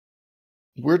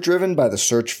We're driven by the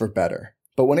search for better.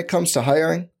 But when it comes to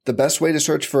hiring, the best way to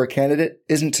search for a candidate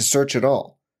isn't to search at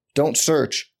all. Don't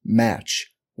search,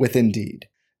 match with Indeed.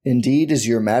 Indeed is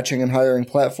your matching and hiring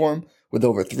platform with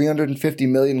over 350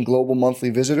 million global monthly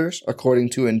visitors,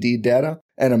 according to Indeed data,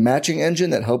 and a matching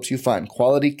engine that helps you find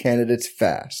quality candidates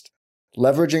fast.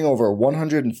 Leveraging over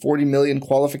 140 million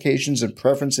qualifications and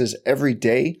preferences every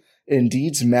day,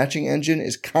 Indeed's matching engine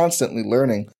is constantly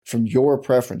learning from your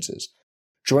preferences.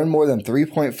 Join more than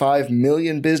 3.5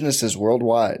 million businesses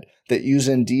worldwide that use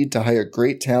Indeed to hire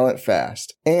great talent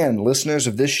fast. And listeners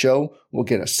of this show will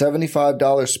get a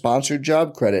 $75 sponsored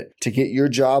job credit to get your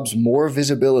jobs more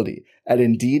visibility at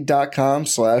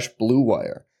Indeed.com/Blue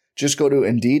Wire. Just go to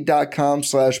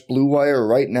Indeed.com/Blue Wire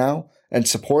right now and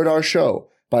support our show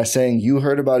by saying you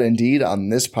heard about Indeed on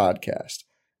this podcast.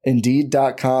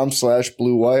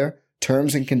 Indeed.com/Blue Wire.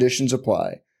 Terms and conditions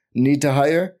apply. Need to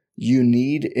hire? You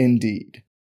need Indeed.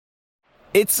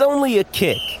 It's only a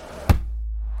kick,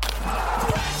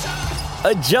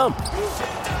 a jump,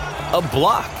 a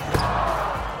block.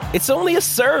 It's only a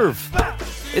serve.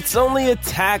 It's only a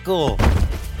tackle,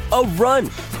 a run.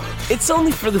 It's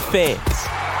only for the fans.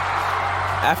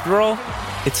 After all,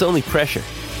 it's only pressure.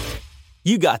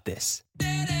 You got this.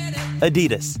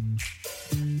 Adidas.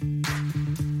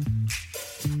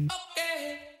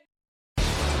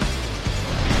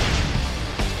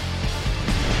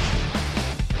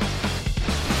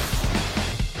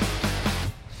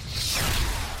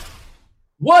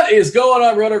 What is going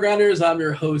on, Roto-Grinders? I'm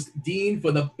your host, Dean,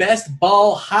 for the Best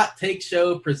Ball Hot Take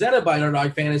Show presented by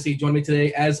Underdog Fantasy. Join me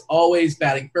today, as always,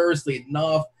 batting first, leading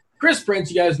off, Chris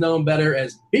Prince. You guys know him better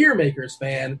as Beer Makers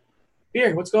fan.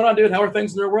 Beer, what's going on, dude? How are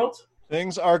things in your world?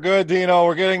 Things are good, Dino.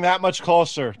 We're getting that much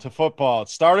closer to football.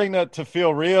 It's starting to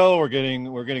feel real. We're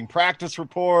getting practice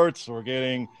reports. We're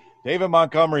getting David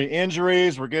Montgomery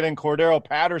injuries. We're getting Cordero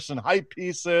Patterson hype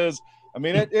pieces. I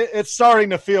mean, it's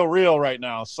starting to feel real right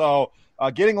now. So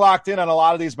getting locked in on a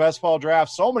lot of these best ball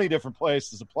drafts, so many different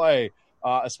places to play,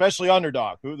 especially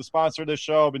Underdog, who the sponsor of this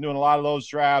show, been doing a lot of those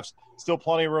drafts. Still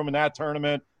plenty of room in that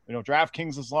tournament. You know,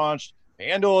 DraftKings has launched.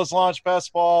 FanDuel has launched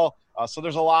best ball. So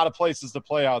there's a lot of places to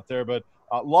play out there. But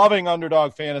loving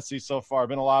Underdog Fantasy so far.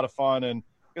 Been a lot of fun. And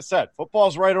like I said,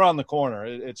 football's right around the corner.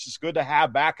 It's just good to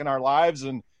have back in our lives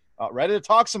and ready to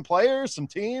talk some players, some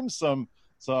teams, some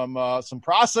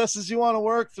processes you want to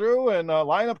work through and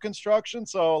lineup construction.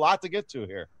 So a lot to get to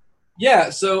here.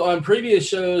 Yeah. So on previous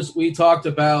shows, we talked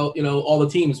about, all the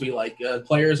teams we like,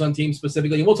 players on teams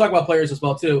specifically. And we'll talk about players as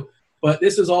well, too. But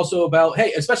this is also about,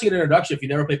 hey, especially an introduction, if you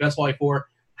never played best ball before,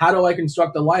 how do I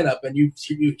construct a lineup? And you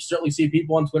certainly see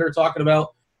people on Twitter talking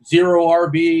about zero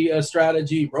RB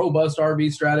strategy, robust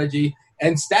RB strategy,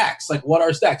 and stacks. Like, what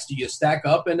are stacks? Do you stack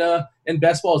up in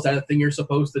best ball? Is that a thing you're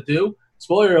supposed to do?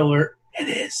 Spoiler alert, it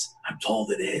is. I'm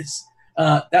told it is.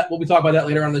 We'll be talking about that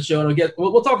later on in the show. And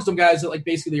we'll talk to some guys that like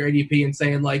basically their ADP and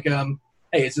saying like,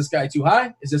 hey, is this guy too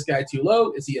high? Is this guy too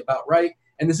low? Is he about right?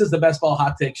 And this is the Best Ball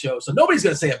Hot Take Show. So nobody's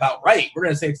going to say about right. We're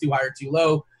going to say it's too high or too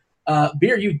low.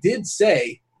 Beer, you did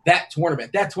say that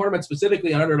tournament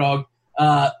specifically on Underdog,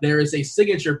 there is a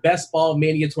signature Best Ball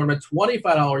Mania tournament,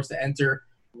 $25 to enter,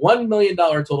 $1 million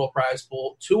total prize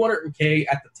pool, $200K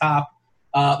at the top.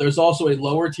 There's also a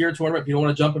lower tier tournament. If you don't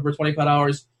want to jump in for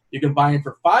 $25, you can buy in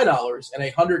for $5 and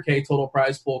a $100K total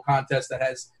prize pool contest that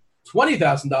has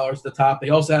 $20,000 at the top. They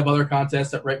also have other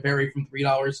contests that vary from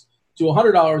 $3 to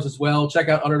 $100 as well. Check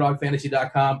out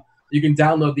UnderdogFantasy.com. You can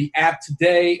download the app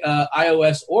today,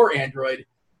 iOS or Android.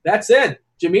 That's it.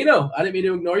 Jamino, I didn't mean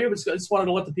to ignore you, but just wanted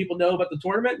to let the people know about the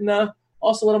tournament and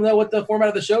also let them know what the format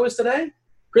of the show is today.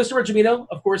 Christopher Jamino,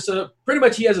 of course, pretty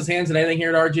much he has his hands in anything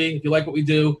here at RG. If you like what we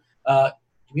do,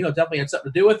 Jamino definitely had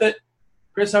something to do with it.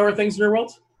 Chris, how are things in your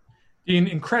world? Dean,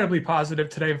 incredibly positive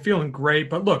today. I'm feeling great.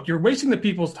 But look, you're wasting the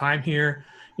people's time here.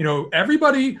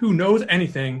 Everybody who knows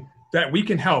anything that we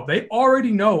can help, they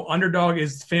already know Underdog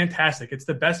is fantastic. It's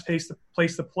the best place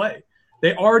to play.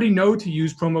 They already know to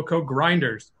use promo code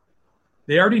Grinders.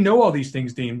 They already know all these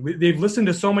things, Dean. They've listened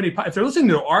to so many. If they're listening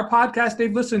to our podcast,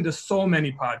 they've listened to so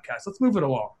many podcasts. Let's move it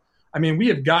along. I mean, we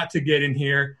have got to get in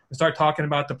here and start talking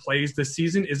about the plays. The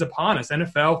season is upon us.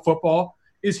 NFL football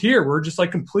is here. We're just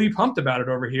like completely pumped about it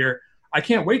over here. I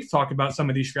can't wait to talk about some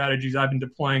of these strategies I've been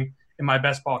deploying in my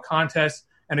best ball contest.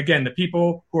 And again, the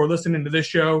people who are listening to this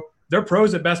show, they're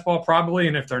pros at best ball probably.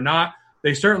 And if they're not,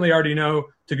 they certainly already know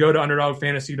to go to Underdog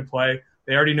Fantasy to play.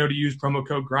 They already know to use promo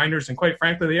code Grinders. And quite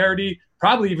frankly, they already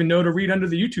probably even know to read under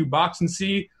the YouTube box and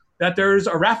see that there's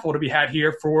a raffle to be had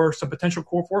here for some potential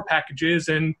Core 4 packages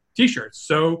and T-shirts.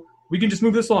 So we can just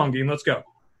move this along, Dean. Let's go.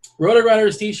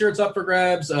 RotoGrinders t-shirts up for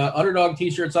grabs. Underdog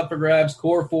t-shirts up for grabs.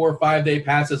 Core 4 5-day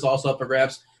passes also up for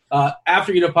grabs.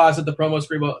 After you deposit the promo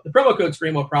code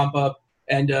Screamo prompt up,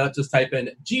 and just type in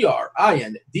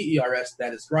GRINDERS.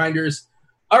 That is Grinders.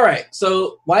 All right,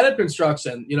 so lineup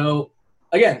construction.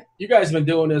 Again, you guys have been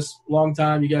doing this a long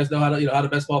time. You guys know how the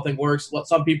best ball thing works.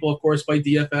 Some people, of course, play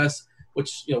DFS,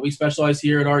 which we specialize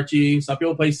here at RG. Some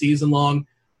people play season long.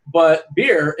 But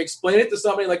Beer, explain it to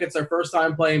somebody like it's their first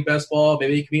time playing best ball.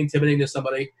 Maybe it can be intimidating to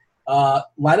somebody.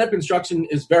 Lineup construction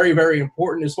is very, very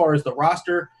important as far as the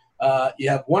roster. You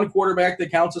have one quarterback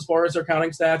that counts as far as their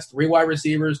counting stats, 3 wide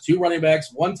receivers, 2 running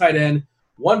backs, 1 tight end,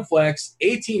 1 flex,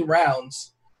 18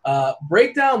 rounds.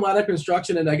 Break down lineup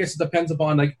construction, and I guess it depends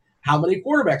upon how many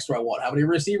quarterbacks do I want, how many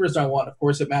receivers do I want. Of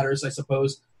course, it matters, I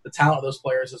suppose, the talent of those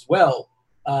players as well.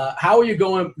 How are you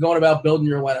going about building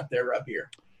your lineup there, Beer?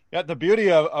 Yeah, the beauty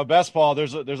of best ball,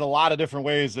 there's a lot of different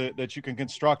ways that you can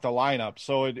construct a lineup.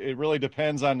 So it really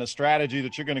depends on the strategy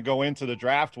that you're going to go into the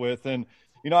draft with. And,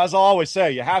 as I always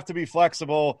say, you have to be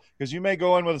flexible because you may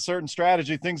go in with a certain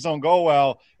strategy, things don't go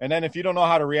well. And then if you don't know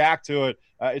how to react to it,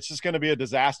 it's just going to be a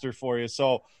disaster for you.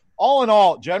 So all in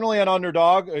all, generally an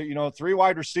underdog, 3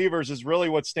 wide receivers is really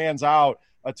what stands out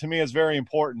to me is very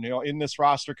important, in this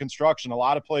roster construction. A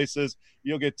lot of places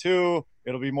you'll get 2,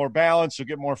 it'll be more balanced, you'll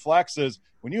get more flexes.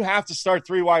 When you have to start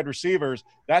 3 wide receivers,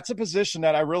 that's a position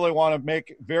that I really want to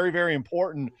make very, very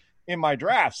important in my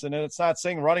drafts. And it's not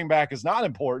saying running back is not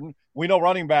important. We know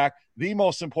running back, the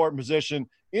most important position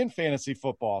in fantasy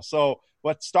football.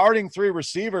 But starting 3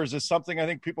 receivers is something I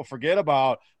think people forget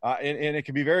about, and it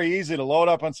can be very easy to load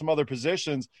up on some other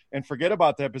positions and forget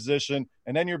about that position,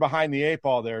 and then you're behind the 8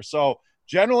 ball there. So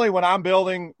generally when I'm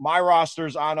building my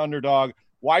rosters on Underdog,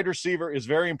 wide receiver is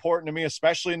very important to me,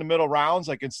 especially in the middle rounds.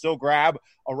 I can still grab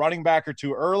a running back or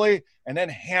 2 early and then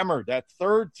hammer that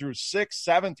 3rd through 6th,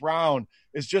 7th round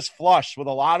is just flush with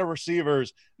a lot of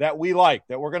receivers that we like,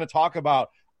 that we're going to talk about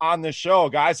on this show.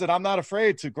 Guys that I'm not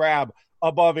afraid to grab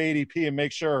above ADP and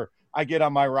make sure I get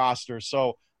on my roster.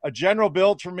 So a general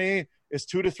build for me is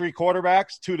 2 to 3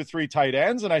 quarterbacks, 2 to 3 tight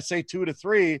ends. And I say 2 to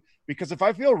 3 because if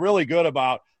I feel really good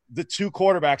about the 2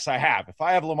 quarterbacks I have, if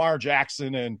I have Lamar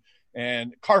Jackson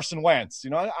and Carson Wentz,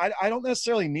 I don't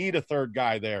necessarily need a 3rd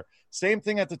guy there. Same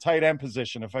thing at the tight end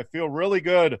position. If I feel really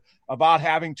good about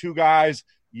having 2 guys,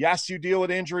 yes, you deal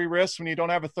with injury risks when you don't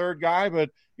have a 3rd guy, but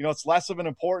it's less of an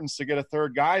importance to get a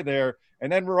 3rd guy there.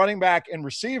 And then running back and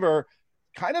receiver,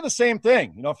 kind of the same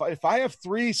thing. If I have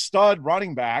 3 stud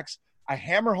running backs, I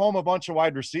hammer home a bunch of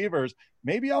wide receivers,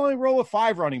 maybe I only roll with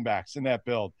 5 running backs in that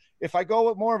build. If I go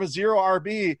with more of a 0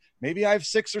 RB, maybe I have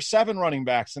 6 or 7 running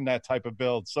backs in that type of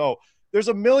build. So there's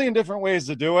a million different ways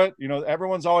to do it.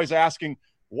 Everyone's always asking,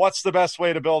 what's the best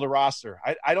way to build a roster?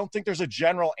 I don't think there's a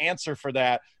general answer for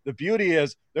that. The beauty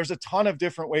is there's a ton of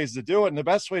different ways to do it. And the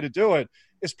best way to do it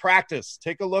is practice.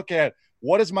 Take a look at,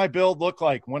 what does my build look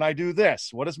like when I do this?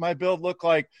 What does my build look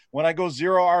like when I go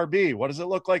 0 RB? What does it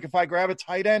look like if I grab a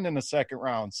tight end in the 2nd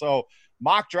round? So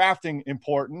mock drafting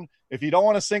important. If you don't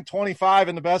want to sink 25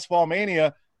 in the Best Ball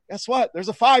Mania, guess what? There's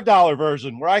a $5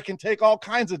 version where I can take all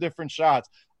kinds of different shots,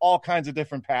 all kinds of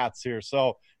different paths here.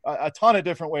 So a ton of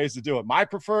different ways to do it. My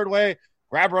preferred way,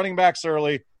 grab running backs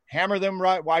early, hammer them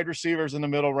wide receivers in the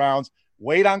middle rounds,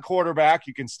 wait on quarterback.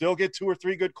 You can still get 2 or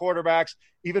 3 good quarterbacks,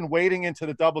 even waiting into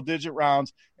the double-digit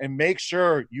rounds, and make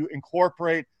sure you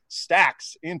incorporate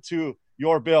stacks into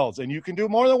your builds. And you can do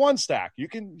more than 1 stack. You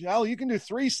can do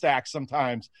 3 stacks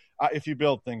sometimes if you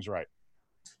build things right.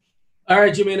 All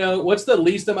right, Jimeno, what's the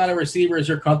least amount of receivers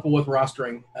you're comfortable with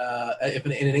rostering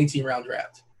in an 18-round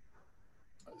draft?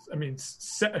 I mean,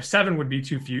 7 would be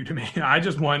too few to me. I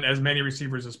just want as many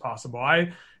receivers as possible.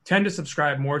 I tend to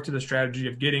subscribe more to the strategy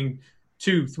of getting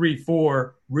 2, 3,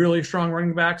 4 really strong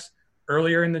running backs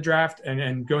earlier in the draft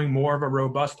and going more of a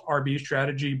robust RB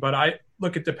strategy. But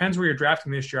it depends where you're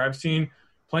drafting this year. I've seen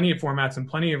plenty of formats and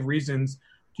plenty of reasons,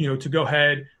 to go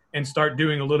ahead and start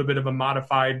doing a little bit of a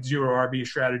modified 0 RB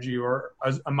strategy or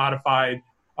a modified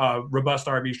robust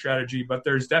RB strategy. But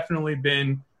there's definitely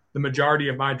been the majority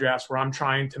of my drafts where I'm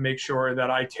trying to make sure that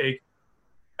I take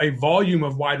a volume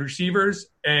of wide receivers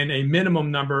and a minimum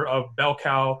number of bell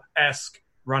cow-esque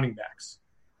running backs.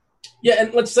 Yeah,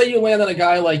 and let's say you land on a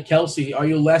guy like Kelsey. Are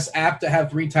you less apt to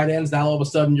have 3 tight ends? Now all of a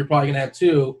sudden you're probably going to have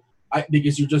 2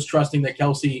 because you're just trusting that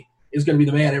Kelsey is going to be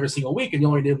the man every single week and you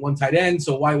only need 1 tight end,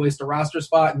 so why waste a roster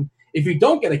spot? And if you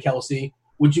don't get a Kelsey,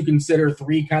 would you consider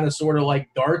 3 kind of sort of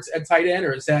like darts at tight end,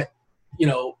 or is that,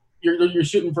 you're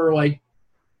shooting for like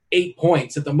 8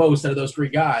 points at the most out of those 3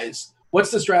 guys?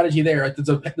 What's the strategy there?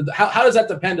 How does that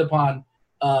depend upon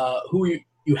who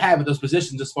you have at those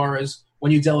positions as far as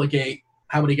when you delegate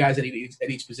how many guys at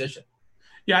each position.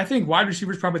 Yeah, I think wide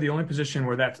receiver is probably the only position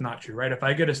where that's not true, right? If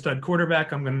I get a stud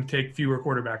quarterback, I'm going to take fewer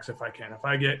quarterbacks if I can. If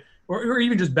I get, or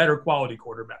even just better quality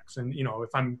quarterbacks. And, if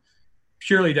I'm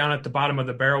purely down at the bottom of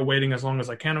the barrel waiting as long as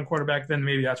I can on quarterback, then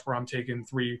maybe that's where I'm taking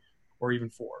 3 or even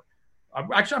 4.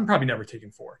 Actually, I'm probably never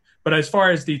taking 4. But as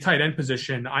far as the tight end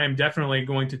position, I am definitely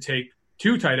going to take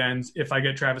 2 tight ends if I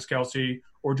get Travis Kelce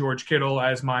or George Kittle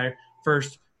as my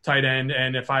first tight end.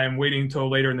 And if I am waiting until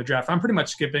later in the draft, I'm pretty much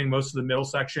skipping most of the middle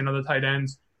section of the tight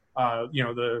ends,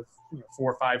 the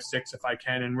 4, 5, 6 if I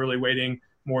can, and really waiting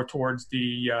more towards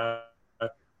the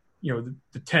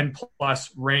 10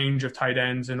 plus range of tight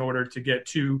ends in order to get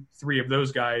 2, 3 of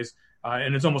those guys.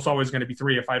 And it's almost always going to be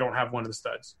 3 if I don't have one of the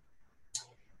studs.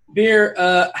 Beer,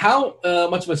 how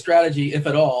much of a strategy, if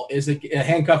at all, is it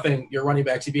handcuffing your running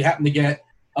backs? If you happen to get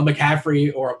a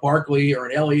McCaffrey or a Barkley or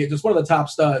an Elliott, just one of the top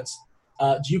studs,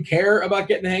 do you care about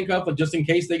getting the handcuff just in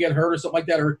case they get hurt or something like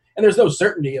that? And there's no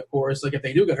certainty, of course. Like if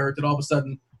they do get hurt, then all of a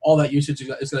sudden all that usage is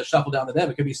going to shuffle down to them.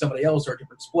 It could be somebody else or a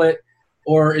different split.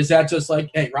 Or is that just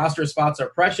like, hey, roster spots are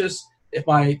precious. If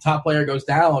my top player goes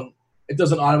down, it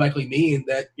doesn't automatically mean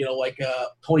that,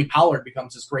 Tony Pollard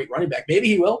becomes this great running back. Maybe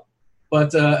he will.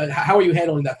 But how are you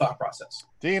handling that thought process?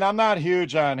 Dean, I'm not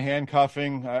huge on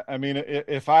handcuffing. I mean,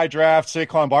 if I draft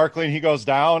Saquon Barkley and he goes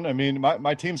down, I mean,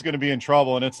 my team's going to be in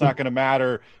trouble, and it's not going to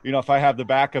matter, if I have the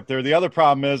backup there. The other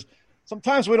problem is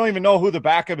sometimes we don't even know who the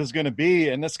backup is going to be,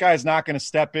 and this guy's not going to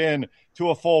step in to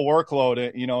a full workload,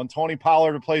 and Tony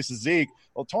Pollard replaces Zeke.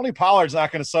 Well, Tony Pollard's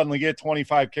not going to suddenly get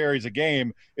 25 carries a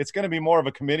game. It's going to be more of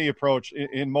a committee approach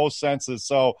in most senses.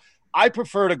 So I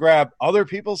prefer to grab other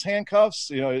people's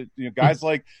handcuffs, guys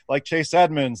like Chase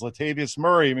Edmonds, Latavius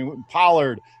Murray,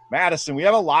 Pollard, Madison. We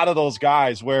have a lot of those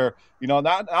guys where, now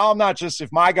I'm not just,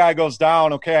 if my guy goes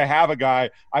down, okay, I have a guy,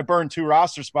 I burn 2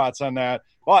 roster spots on that.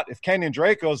 But if Kenyon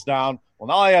Drake goes down, well,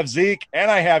 now I have Zeke and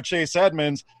I have Chase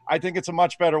Edmonds. I think it's a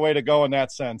much better way to go in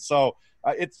that sense. So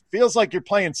it feels like you're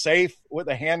playing safe with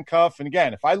a handcuff. And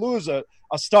again, if I lose a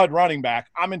stud running back,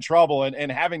 I'm in trouble,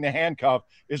 and having the handcuff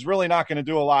is really not going to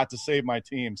do a lot to save my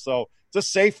team. So it's a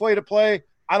safe way to play.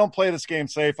 I don't play this game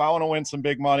safe. I want to win some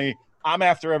big money. I'm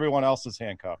after everyone else's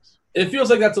handcuffs. It feels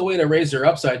like that's a way to raise your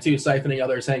upside too, siphoning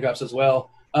others' handcuffs as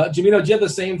well. Jamino, do you have the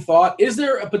same thought? Is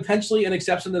there potentially an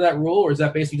exception to that rule, or is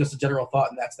that basically just a general thought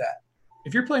and that's that?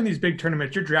 If you're playing these big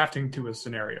tournaments, you're drafting to a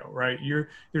scenario, right?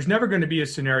 There's never going to be a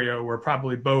scenario where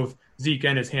probably both Zeke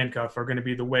and his handcuff are going to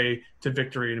be the way to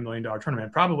victory in $1 million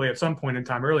tournament. Probably at some point in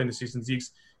time early in the season,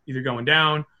 Zeke's either going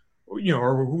down,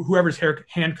 or whoever's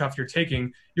handcuff you're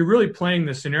taking. You're really playing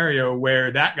the scenario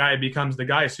where that guy becomes the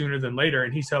guy sooner than later,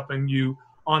 and he's helping you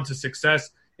on to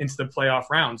success into the playoff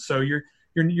round. So you're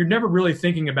never really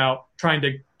thinking about trying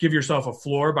to give yourself a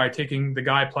floor by taking the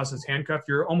guy plus his handcuff.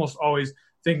 You're almost always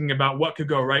thinking about what could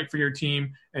go right for your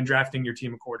team and drafting your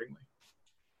team accordingly.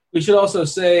 We should also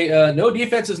say no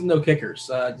defenses and no kickers.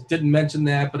 Didn't mention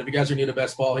that, but if you guys are new to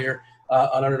best ball here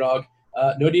on Underdog,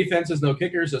 no defenses, no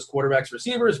kickers, just quarterbacks,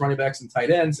 receivers, running backs, and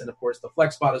tight ends, and, of course, the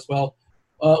flex spot as well.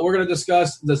 We're going to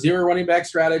discuss the zero running back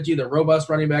strategy, the robust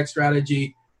running back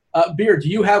strategy. Beer, do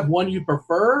you have one you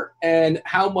prefer, and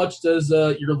how much does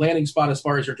your landing spot as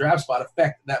far as your draft spot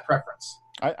affect that preference?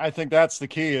 I think that's the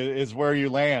key is where you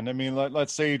land. I mean,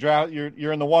 let's say you draft,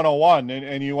 you're in the 101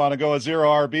 and you want to go a zero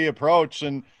RB approach,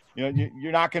 and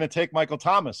you're not going to take Michael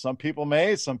Thomas. Some people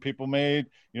may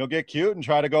get cute and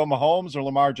try to go Mahomes or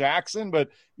Lamar Jackson, but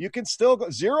you can still go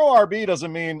zero RB.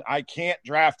 Doesn't mean I can't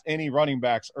draft any running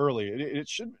backs early. It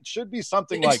should be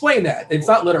something like, explain that. It's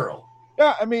not literal.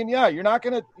 Yeah, I mean, you're not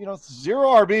going to, zero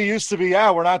RB used to be,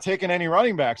 we're not taking any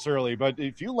running backs early. But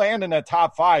if you land in that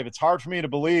top 5, it's hard for me to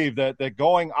believe that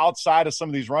going outside of some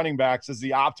of these running backs is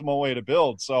the optimal way to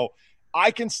build. So I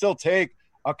can still take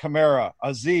a Kamara,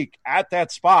 a Zeke at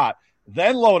that spot,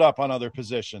 then load up on other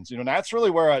positions. And that's really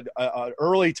where an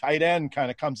early tight end kind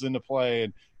of comes into play.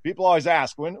 And people always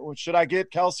ask, when should I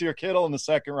get Kelce or Kittle in the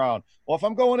second round? Well, if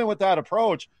I'm going in with that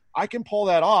approach, I can pull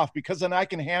that off because then I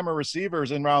can hammer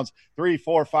receivers in rounds 3,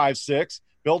 4, 5, 6,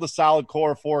 build a solid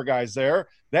core of 4 guys there,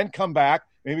 then come back,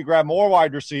 maybe grab more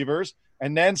wide receivers,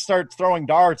 and then start throwing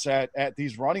darts at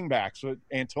these running backs with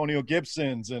Antonio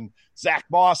Gibsons and Zach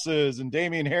Mosses and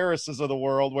Damian Harris's of the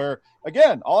world, where,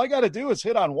 again, all I got to do is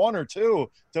hit on 1 or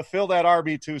 2 to fill that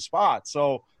RB2 spot.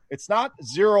 So it's not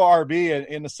zero RB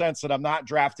in the sense that I'm not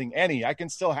drafting any. I can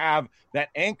still have that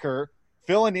anchor,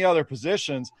 fill in the other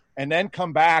positions, and then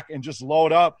come back and just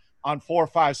load up on 4,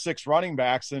 5, 6 running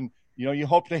backs. And, you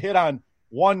hope to hit on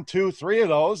 1, 2, 3 of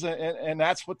those. And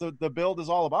that's what the build is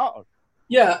all about.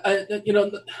 Yeah.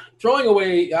 Throwing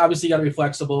away, obviously you got to be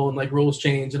flexible and rules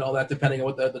change and all that, depending on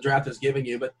what the draft is giving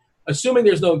you. But assuming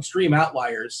there's no extreme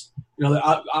outliers, the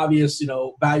obvious,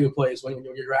 value plays when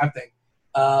you're drafting.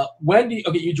 When do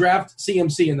you draft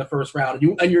CMC in the first round,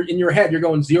 and you're in your head, you're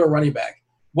going 0 running back.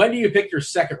 When do you pick your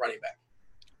second running back?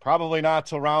 Probably not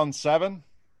till round 7.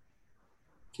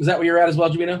 Is that where you're at as well,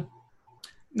 Jamino?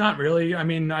 Not really. I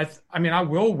mean, I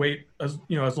will wait as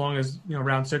long as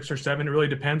round 6 or 7. It really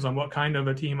depends on what kind of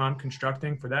a team I'm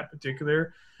constructing for that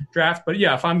particular draft. But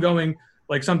yeah, if I'm going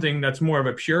like something that's more of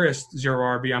a purist 0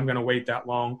 RB, I'm going to wait that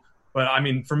long. But I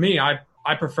mean, for me, I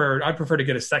prefer to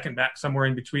get a second back somewhere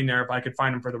in between there if I could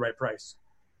find them for the right price.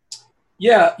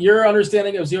 Yeah, your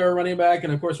understanding of 0 running back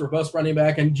and, of course, robust running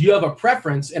back. And do you have a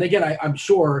preference? And, again, I'm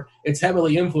sure it's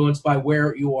heavily influenced by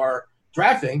where you are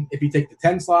drafting. If you take the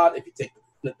 10 slot, if you take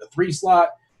the 3 slot,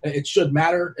 it should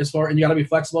matter and you got to be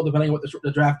flexible depending on what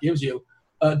the draft gives you.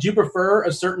 Do you prefer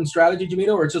a certain strategy,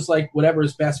 Jamino, or it's just like whatever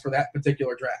is best for that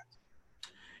particular draft?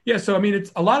 Yeah, so I mean,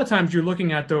 it's a lot of times you're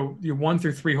looking at the 1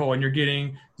 through 3 hole, and you're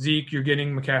getting Zeke, you're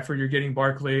getting McCaffrey, you're getting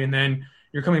Barkley, and then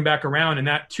you're coming back around, and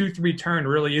that 2-3 turn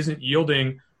really isn't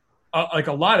yielding like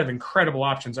a lot of incredible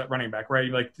options at running back,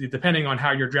 right? Like depending on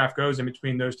how your draft goes in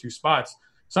between those 2 spots,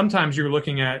 sometimes you're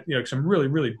looking at some really,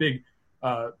 really big,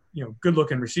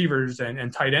 good-looking receivers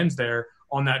and tight ends there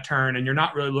on that turn, and you're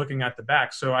not really looking at the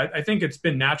back. So I think it's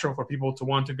been natural for people to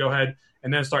want to go ahead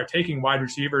and then start taking wide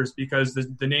receivers because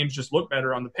the names just look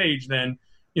better on the page than,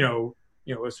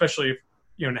 especially if,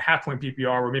 in a half-point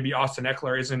PPR where maybe Austin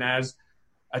Eckler isn't as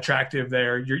attractive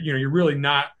there. You're really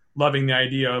not loving the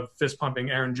idea of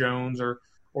fist-pumping Aaron Jones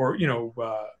or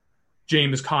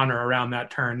James Conner around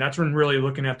that turn. That's when really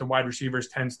looking at the wide receivers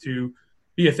tends to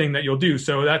be a thing that you'll do.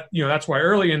 So that's why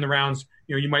early in the rounds,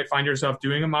 you might find yourself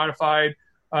doing a modified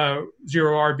 0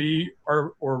 RB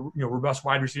or robust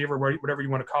wide receiver, whatever you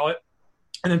want to call it.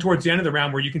 And then towards the end of the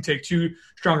round where you can take 2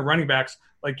 stronger running backs,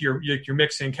 like you're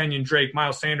mixing Kenyon Drake,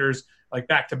 Miles Sanders, like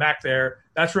back to back there.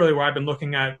 That's really where I've been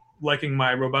looking at liking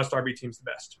my robust RB teams the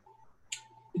best.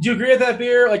 Do you agree with that,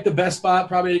 Beer? Like the best spot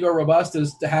probably to go robust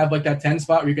is to have like that 10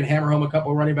 spot where you can hammer home a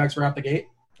couple of running backs right out the gate?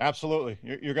 Absolutely.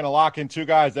 You're going to lock in 2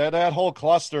 guys. That whole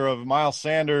cluster of Miles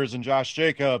Sanders and Josh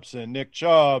Jacobs and Nick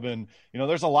Chubb. And,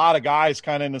 there's a lot of guys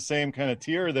kind of in the same kind of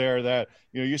tier there that,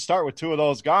 you start with 2 of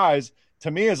those guys. To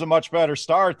me, is a much better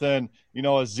start than,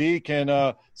 a Zeke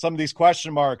and some of these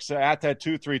question marks at that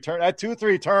 2-3 turn. That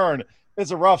 2-3 turn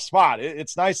is a rough spot.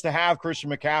 It's nice to have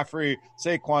Christian McCaffrey,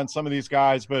 Saquon, some of these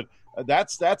guys, but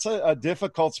that's a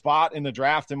difficult spot in the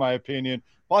draft, in my opinion.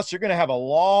 Plus, you're going to have a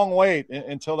long wait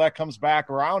until that comes back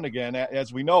around again.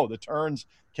 As we know, the turns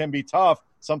can be tough.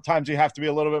 Sometimes you have to be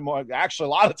a little bit more – actually,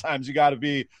 a lot of times you got to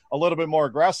be a little bit more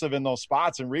aggressive in those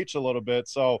spots and reach a little bit.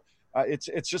 So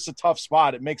it's just a tough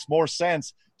spot. It makes more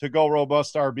sense to go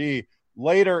robust RB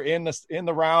later in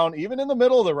the round, even in the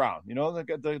middle of the round.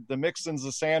 The Mixons,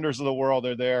 the Sanders of the world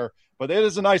are there. But it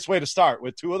is a nice way to start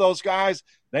with 2 of those guys.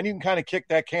 Then you can kind of kick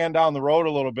that can down the road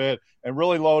a little bit and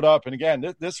really load up. And,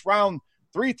 again, this round –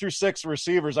 3 through 6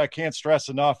 receivers, I can't stress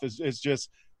enough, is just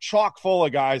chock full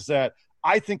of guys that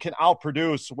I think can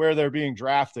outproduce where they're being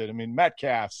drafted. I mean,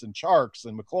 Metcalfs and Charks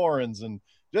and McLaurins and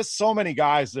just so many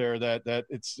guys there that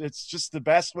it's just the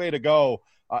best way to go,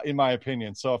 in my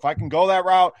opinion. So if I can go that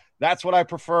route, that's what I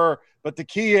prefer. But the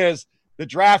key is the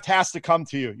draft has to come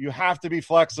to you. You have to be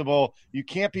flexible. You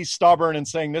can't be stubborn and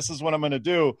saying, this is what I'm going to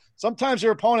do. Sometimes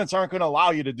your opponents aren't going to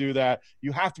allow you to do that.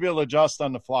 You have to be able to adjust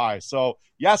on the fly. So,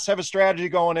 yes, have a strategy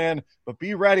going in, but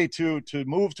be ready to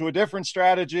move to a different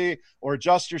strategy or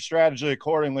adjust your strategy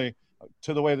accordingly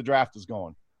to the way the draft is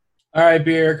going. All right,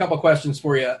 Beer, a couple questions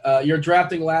for you. You're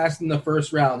drafting last in the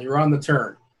first round. You're on the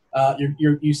turn.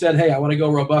 You said, hey, I want to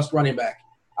go robust running back.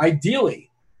 Ideally,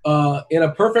 in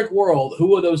a perfect world,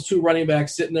 who are those 2 running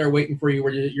backs sitting there waiting for you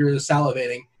where you're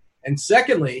salivating? And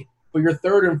secondly, for your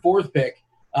 3rd and 4th pick,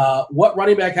 what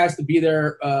running back has to be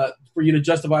there for you to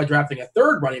justify drafting a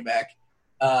 3rd running back?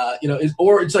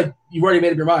 Or it's like you've already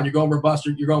made up your mind. You're going robust.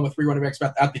 You're going with 3 running backs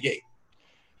out the gate.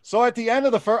 So at the end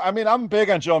of the first, I'm big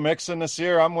on Joe Mixon this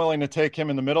year. I'm willing to take him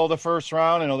in the middle of the first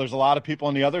round. I know there's a lot of people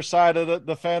on the other side of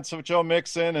the fence of Joe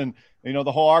Mixon, and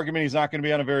the whole argument he's not going to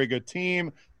be on a very good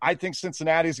team. I think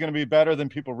Cincinnati is going to be better than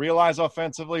people realize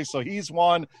offensively, so he's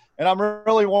one. And I'm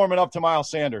really warming up to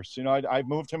Miles Sanders. I've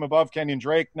moved him above Kenyon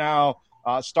Drake now,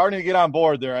 starting to get on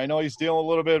board there. I know he's dealing with a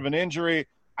little bit of an injury.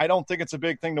 I don't think it's a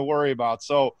big thing to worry about.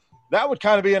 So that would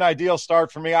kind of be an ideal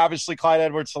start for me. Obviously, Clyde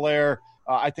Edwards-Helaire,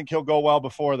 I think he'll go well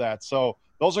before that. So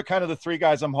those are kind of the 3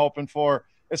 guys I'm hoping for.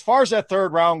 As far as that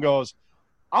 3rd round goes,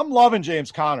 I'm loving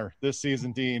James Conner this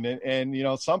season, Dean. And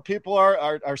some people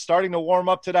are starting to warm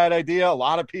up to that idea. A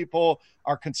lot of people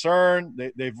are concerned.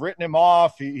 They've written him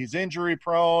off. He's injury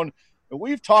prone.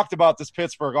 we've talked about this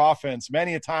Pittsburgh offense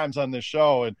many a times on this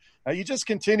show, and he just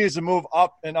continues to move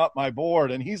up and up my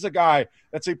board, and he's a guy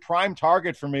that's a prime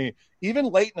target for me. Even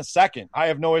late in the second, I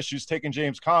have no issues taking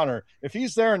James Conner. If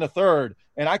he's there in the third,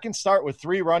 and I can start with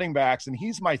 3 running backs, and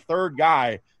he's my third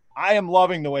guy, I am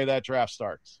loving the way that draft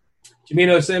starts.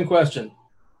 Jamino, same question.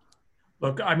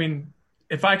 Look, I mean,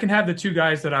 if I can have the 2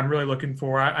 guys that I'm really looking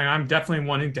for, I'm definitely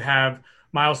wanting to have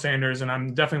Miles Sanders, and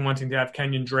I'm definitely wanting to have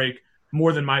Kenyon Drake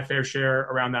more than my fair share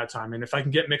around that time. And if I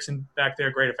can get Mixon back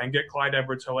there, great. If I can get Clyde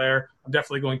Edwards-Helaire, I'm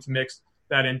definitely going to mix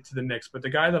that into the mix. But the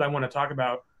guy that I want to talk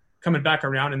about coming back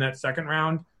around in that second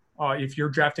round, if you're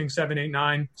drafting 7, 8,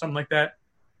 9, something like that,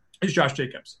 is Josh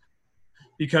Jacobs.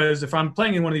 Because if I'm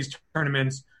playing in one of these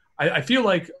tournaments, I feel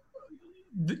like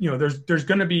there's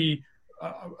going to be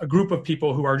a group of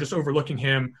people who are just overlooking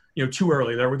him, too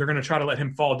early. They're going to try to let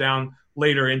him fall down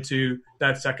later into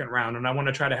that second round. And I want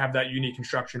to try to have that unique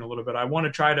construction a little bit. I want to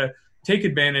try to take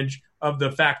advantage of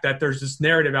the fact that there's this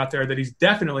narrative out there that he's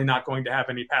definitely not going to have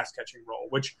any pass catching role,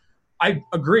 which I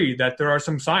agree that there are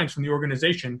some signs from the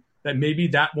organization that maybe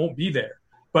that won't be there.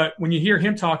 But when you hear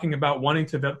him talking about wanting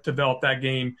to develop that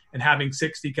game and having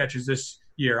 60 catches this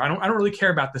year, I don't really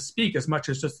care about the speak as much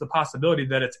as just the possibility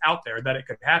that it's out there, that it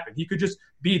could happen. He could just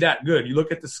be that good. You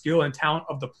look at the skill and talent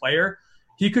of the player,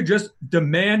 he could just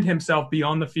demand himself be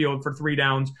on the field for 3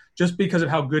 downs just because of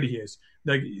how good he is.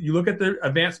 Like, you look at the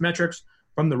advanced metrics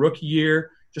from the rookie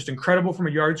year, just incredible from a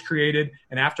yards created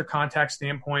and after contact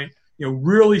standpoint,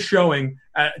 really showing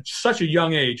at such a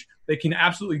young age they can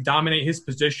absolutely dominate his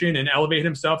position and elevate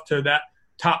himself to that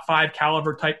top 5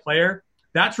 caliber type player.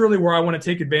 That's really where I want to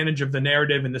take advantage of the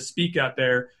narrative and the speak out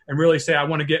there and really say I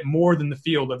want to get more than the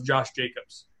field of Josh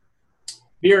Jacobs.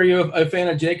 B, are you a fan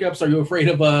of Jacobs? Are you afraid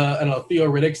of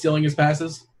Theo Riddick stealing his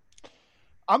passes?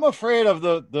 I'm afraid of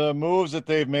the moves that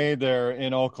they've made there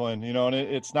in Oakland, and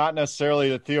it's not necessarily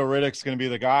that Theo Riddick's going to be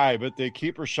the guy, but they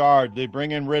keep Rashard, they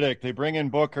bring in Riddick, they bring in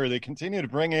Booker, they continue to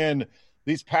bring in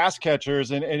these pass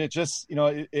catchers, and it just,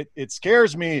 it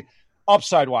scares me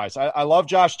upside-wise. I love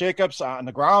Josh Jacobs on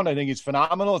the ground. I think he's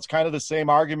phenomenal. It's kind of the same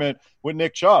argument with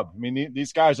Nick Chubb. I mean,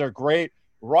 these guys are great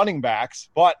running backs,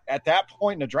 but at that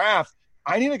point in the draft,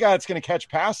 I need a guy that's going to catch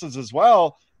passes as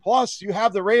well. Plus, you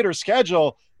have the Raiders'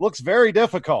 schedule looks very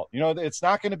difficult. It's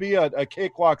not going to be a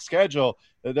cakewalk schedule.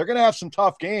 They're going to have some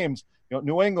tough games.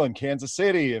 New England, Kansas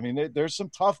City. I mean, there's some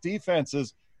tough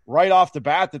defenses right off the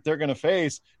bat that they're going to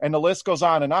face, and the list goes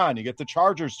on and on. You get the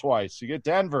Chargers twice. You get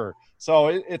Denver. So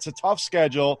it's a tough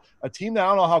schedule. A team that I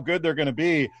don't know how good they're going to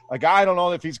be. A guy I don't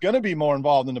know if he's going to be more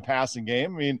involved in the passing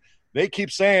game. I mean, they keep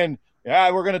saying,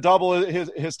 yeah, we're going to double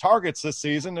his targets this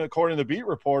season, according to the beat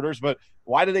reporters. But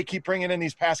why do they keep bringing in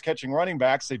these pass-catching running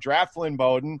backs? They draft Lynn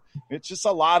Bowden. It's just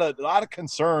a lot of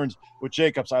concerns with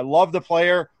Jacobs. I love the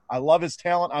player. I love his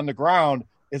talent on the ground.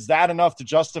 Is that enough to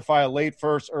justify a late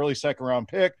first, early second-round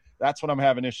pick? That's what I'm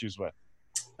having issues with.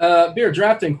 Beer,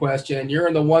 drafting question. You're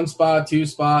in the 1 spot, 2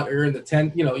 spot, or you're in the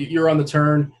 10. You're on the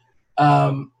turn.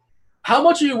 How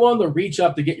much are you willing to reach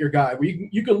up to get your guy? Where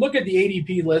you can look at the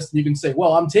ADP list and you can say,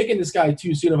 well, I'm taking this guy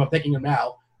too soon if I'm taking him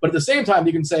now. But at the same time,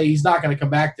 you can say he's not going to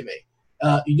come back to me.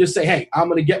 You just say, hey, I'm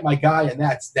going to get my guy, and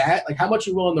that's that. Like, how much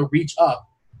are you willing to reach up?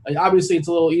 Like, obviously, it's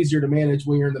a little easier to manage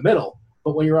when you're in the middle.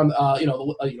 But when you're on,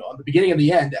 on the beginning and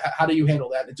the end, how do you handle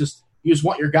that? You just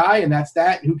want your guy, and that's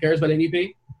that. And who cares about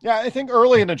ADP? Yeah, I think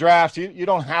early in the draft, you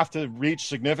don't have to reach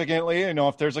significantly.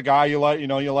 If there's a guy you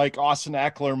like Austin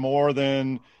Eckler more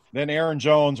than Aaron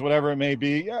Jones, whatever it may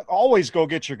be, always go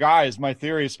get your guy is my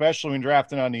theory, especially when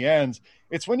drafting on the ends.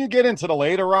 It's when you get into the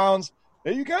later rounds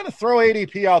that you got to throw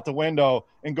ADP out the window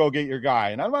and go get your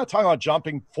guy. And I'm not talking about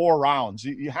jumping 4 rounds.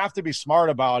 You have to be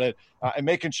smart about it and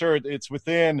making sure it's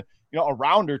within a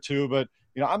round or two. But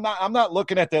I'm not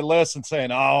looking at that list and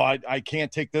saying, oh, I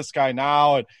can't take this guy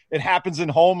now. It happens in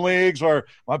home leagues where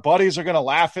my buddies are going to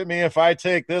laugh at me if I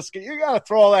take this. You got to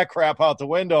throw all that crap out the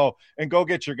window and go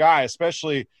get your guy,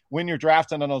 especially when you're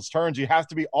drafting on those turns. You have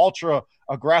to be ultra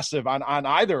aggressive on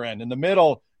either end. In the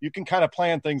middle, you can kind of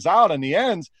plan things out. In the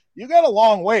ends, you got a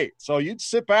long wait. So you'd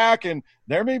sit back and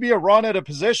there may be a run at a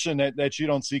position that you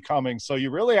don't see coming. So you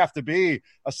really have to be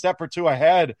a step or two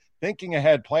ahead, thinking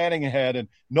ahead, planning ahead, and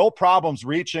no problems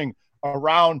reaching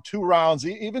around 2 rounds,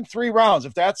 even 3 rounds.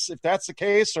 If that's the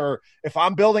case, or if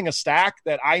I'm building a stack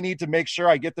that I need to make sure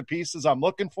I get the pieces I'm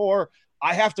looking for,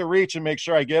 I have to reach and make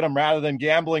sure I get them rather than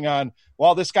gambling on,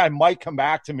 well, this guy might come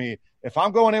back to me. If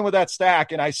I'm going in with that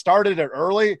stack and I started it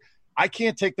early, I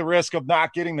can't take the risk of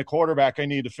not getting the quarterback I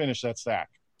need to finish that stack.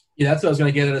 Yeah, that's what I was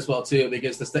going to get at as well, too,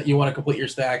 because you want to complete your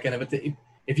stack. And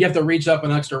if you have to reach up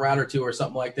an extra round or 2 or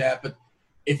something like that, but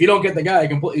if you don't get the guy, it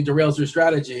completely derails your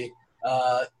strategy.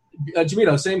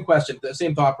 Jamino, same question, the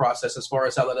same thought process as far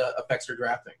as how that affects your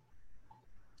drafting.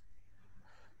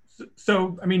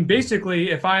 So, I mean,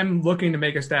 basically, if I'm looking to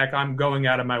make a stack, I'm going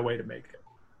out of my way to make it.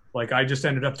 Like, I just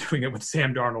ended up doing it with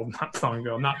Sam Darnold not long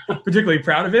ago. I'm not particularly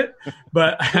proud of it,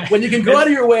 but when you can go out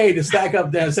of your way to stack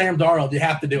up Sam Darnold, you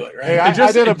have to do it, right? Hey,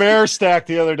 I did a bear stack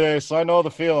the other day, so I know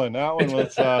the feeling. That one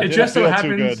was it just so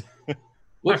happens.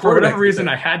 For whatever reason,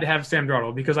 I I had to have Sam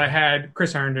Darnold because I had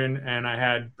Chris Herndon and I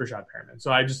had Brashad Perriman.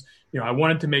 So I just, I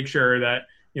wanted to make sure that,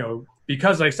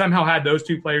 because I somehow had those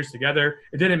two players together,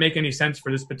 it didn't make any sense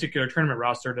for this particular tournament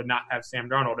roster to not have Sam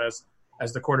Darnold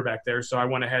as the quarterback there. So I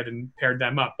went ahead and paired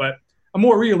them up. But a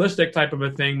more realistic type of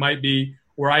a thing might be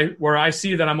where I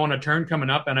see that I'm on a turn coming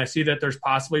up and I see that there's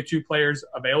possibly two players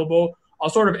available. I'll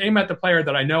sort of aim at the player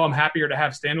that I know I'm happier to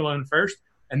have standalone first.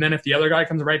 And then if the other guy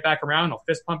comes right back around, I'll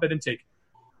fist pump it and take it.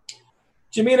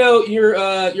 Jamino,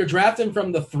 you're drafting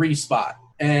from the 3 spot,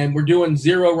 and we're doing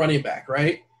 0 running back,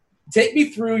 right? Take me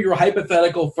through your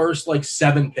hypothetical first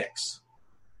 7 picks.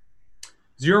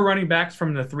 0 running backs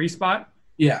from the 3 spot?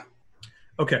 Yeah.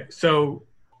 Okay, so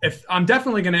if I'm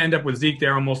definitely going to end up with Zeke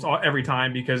there almost every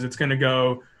time because it's going to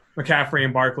go McCaffrey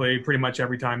and Barkley pretty much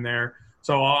every time there.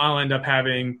 So I'll end up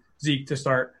having Zeke to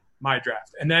start my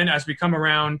draft. And then as we come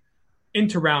around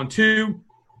into round 2,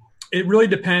 it really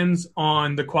depends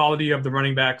on the quality of the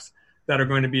running backs that are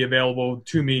going to be available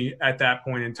to me at that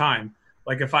point in time.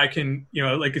 Like if I can,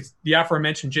 it's the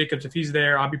aforementioned Jacobs, if he's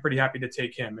there, I'll be pretty happy to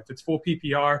take him. If it's full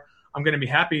PPR, I'm going to be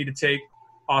happy to take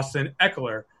Austin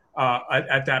Eckler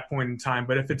at that point in time.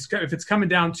 But if it's coming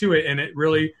down to it and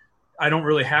I don't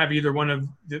really have either one of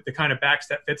the kind of backs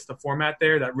that fits the format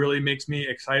there that really makes me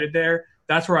excited there,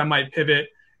 that's where I might pivot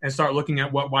and start looking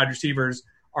at what wide receivers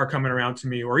are coming around to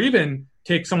me, or even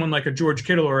take someone like a George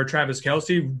Kittle or a Travis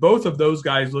Kelce. Both of those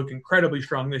guys look incredibly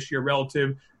strong this year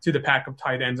relative to the pack of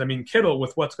tight ends. I mean, Kittle,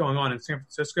 with what's going on in San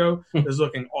Francisco, is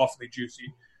looking awfully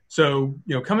juicy. So,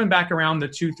 coming back around the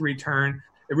 2-3 turn,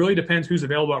 it really depends who's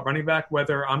available at running back,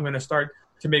 whether I'm going to start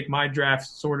to make my draft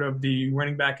sort of the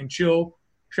running back and chill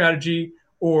strategy,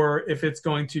 or if it's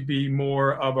going to be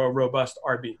more of a robust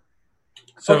RB.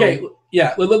 So, okay,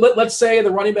 yeah. Let's say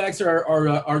the running backs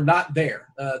are not there.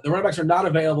 The running backs are not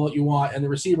available that you want, and the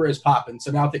receiver is popping.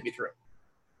 So now take me through.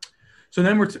 So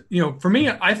then for me,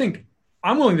 I think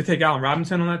I'm willing to take Allen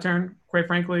Robinson on that turn, quite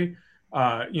frankly.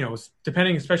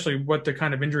 Depending especially what the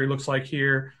kind of injury looks like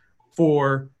here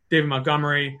for David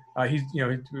Montgomery.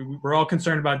 We're all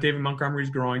concerned about David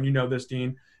Montgomery's groin. You know this,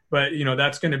 Dean. But,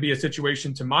 that's going to be a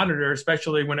situation to monitor,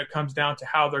 especially when it comes down to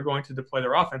how they're going to deploy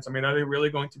their offense. I mean, are they really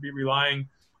going to be relying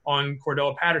on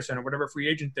Cordell Patterson or whatever free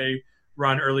agent they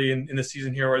run early in the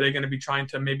season here? Or are they going to be trying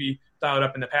to maybe dial it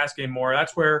up in the pass game more?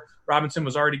 That's where Robinson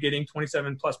was already getting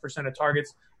 27+% of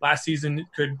targets last season. It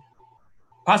could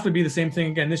possibly be the same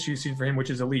thing again this season for him, which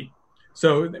is elite.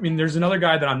 So, I mean, there's another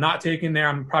guy that I'm not taking there.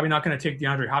 I'm probably not going to take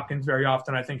DeAndre Hopkins very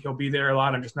often. I think he'll be there a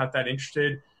lot. I'm just not that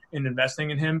interested in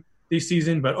investing in him this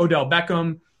season. But Odell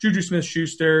Beckham, Juju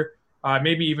Smith-Schuster,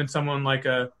 maybe even someone like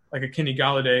a Kenny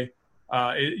Galladay.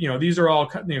 These are all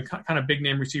kind of big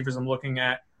name receivers I'm looking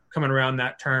at coming around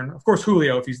that turn. Of course,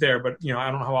 Julio if he's there, but I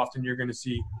don't know how often you're going to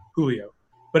see Julio.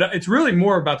 But it's really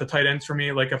more about the tight ends for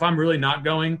me. Like if I'm really not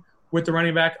going with the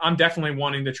running back, I'm definitely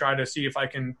wanting to try to see if I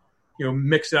can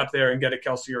mix it up there and get a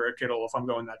Kelce or a Kittle if I'm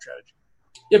going that strategy.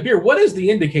 Yeah, Beer, what is the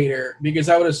indicator? Because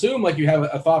I would assume you have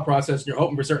a thought process and you're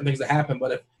hoping for certain things to happen,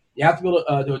 but if you have to be able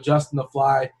to adjust on the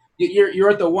fly. You're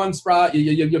at the 1 spot.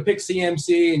 You pick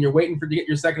CMC, and you're waiting to get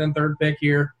your second and third pick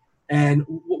here. And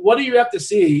what do you have to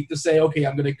see to say, okay,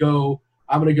 I'm going to go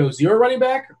 0 running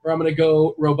back, or I'm going to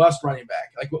go robust running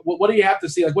back? Like, what do you have to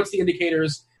see? Like, what's the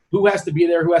indicators? Who has to be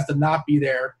there? Who has to not be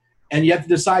there? And you have to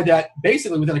decide that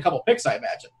basically within a couple picks, I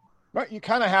imagine. Right, you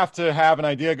kind of have to have an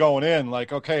idea going in,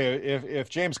 like, okay, if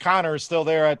James Conner is still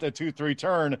there at the 2-3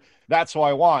 turn, that's who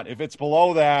I want. If it's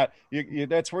below that,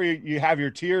 that's where you have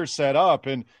your tiers set up.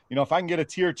 And, if I can get a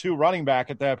tier 2 running back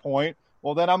at that point,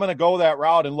 well, then I'm going to go that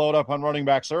route and load up on running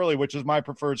backs early, which is my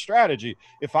preferred strategy.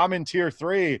 If I'm in tier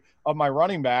 3 of my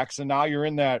running backs and now you're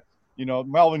in that,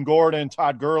 Melvin Gordon,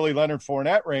 Todd Gurley, Leonard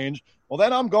Fournette range, well,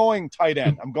 then I'm going tight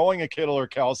end. I'm going a Kittle or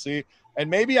Kelce. And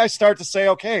maybe I start to say,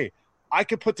 okay, I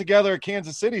could put together a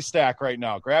Kansas City stack right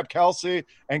now, grab Kelce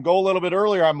and go a little bit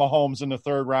earlier on Mahomes in the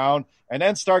 3rd round and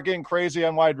then start getting crazy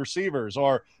on wide receivers.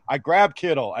 Or I grab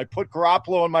Kittle. I put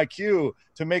Garoppolo in my queue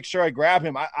to make sure I grab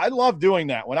him. I love doing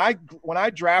that. When I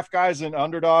draft guys in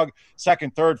underdog,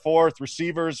 2nd, 3rd, 4th,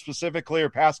 receivers specifically or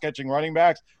pass-catching running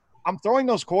backs, I'm throwing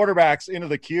those quarterbacks into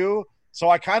the queue So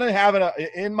I kind of have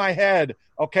it in my head,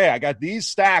 okay, I got these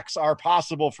stacks are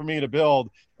possible for me to build.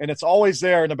 And it's always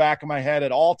there in the back of my head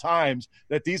at all times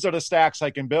that these are the stacks I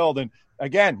can build. And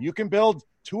again, you can build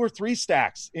 2 or 3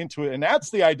 stacks into it. And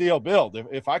that's the ideal build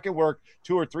if I can work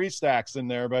 2 or 3 stacks in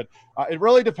there. But it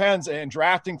really depends. And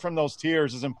drafting from those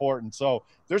tiers is important. So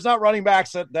there's not running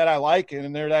backs that I like,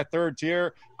 and they're that third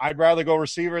tier. I'd rather go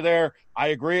receiver there. I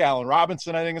agree. Allen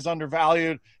Robinson, I think, is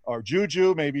undervalued. Or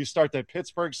Juju, maybe you start that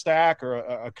Pittsburgh stack, or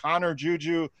a Connor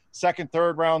Juju second,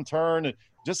 third round turn.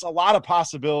 Just a lot of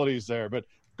possibilities there. But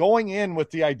going in with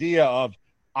the idea of,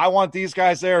 I want these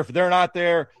guys there. If they're not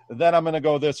there, then I'm going to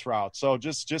go this route. So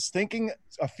just thinking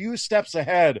a few steps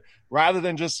ahead rather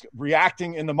than just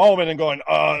reacting in the moment and going,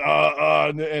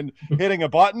 and hitting a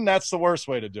button. That's the worst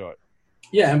way to do it.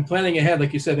 Yeah, and planning ahead,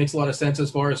 like you said, makes a lot of sense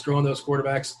as far as throwing those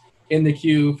quarterbacks in the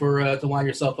queue for to line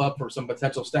yourself up for some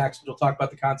potential stacks. We'll talk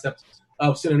about the concept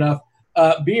of soon enough.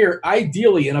 Beer,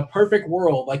 ideally, in a perfect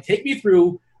world, like take me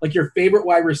through like your favorite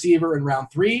wide receiver in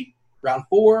round 3, round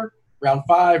 4, round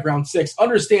 5, round 6,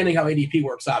 understanding how ADP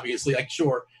works, obviously. Like,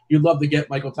 sure, you'd love to get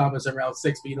Michael Thomas in round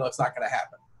 6, but you know it's not going to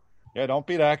happen. Yeah, don't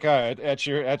be that guy at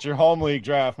your home league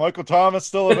draft. Michael Thomas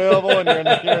still available, and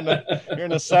you're in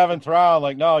the 7th round.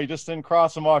 Like, no, you just didn't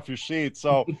cross him off your sheet.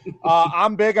 So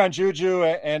I'm big on Juju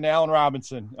and Allen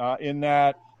Robinson in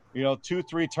that,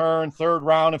 2-3 turn, 3rd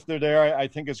round if they're there. I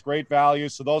think it's great value.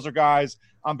 So those are guys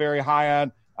I'm very high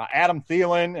on. Adam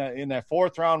Thielen in that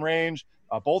 4th round range.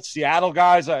 Both Seattle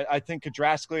guys I think could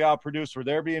drastically outproduce where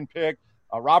they're being picked.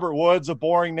 Robert Woods, a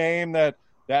boring name that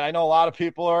I know a lot of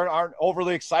people aren't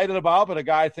overly excited about, but a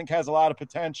guy I think has a lot of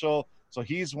potential. So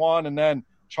he's one. And then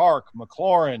Chark,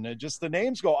 McLaurin, just the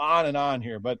names go on and on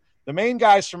here. But the main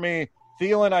guys for me,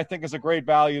 Thielen I think is a great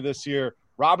value this year.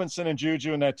 Robinson and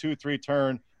Juju in that 2-3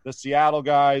 turn. The Seattle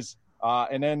guys.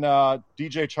 And then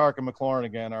DJ Chark and McLaurin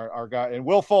again are guy. And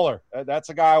Will Fuller, that's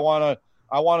a guy I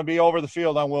want to be over the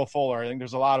field on Will Fuller. I think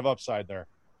there's a lot of upside there.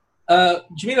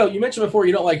 Jamino, you mentioned before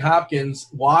you don't like Hopkins.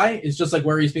 Why? It's just like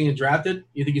where he's being drafted.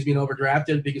 You think he's being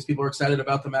overdrafted because people are excited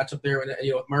about the matchup there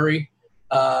with Murray.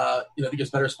 Think there's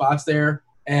better spots there.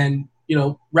 And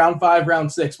round 5,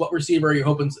 round 6, what receiver are you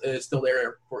hoping is still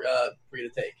there for you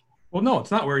to take? Well, no,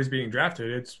 it's not where he's being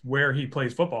drafted. It's where he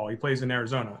plays football. He plays in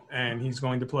Arizona, and he's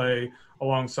going to play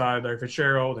alongside Larry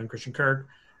Fitzgerald and Christian Kirk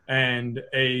and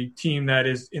a team that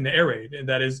is in the air raid and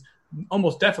that is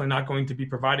almost definitely not going to be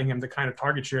providing him the kind of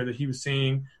target share that he was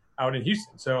seeing out in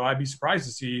Houston. So I'd be surprised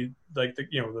to see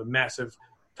the massive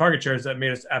target shares that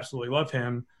made us absolutely love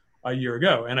him a year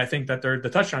ago. And I think that the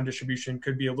touchdown distribution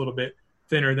could be a little bit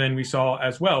thinner than we saw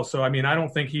as well. So, I mean, I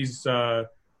don't think he's,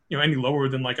 any lower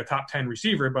than like a top 10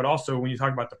 receiver, but also when you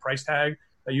talk about the price tag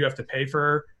that you have to pay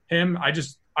for him,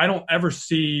 I don't ever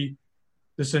see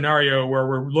the scenario where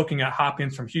we're looking at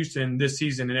Hopkins from Houston this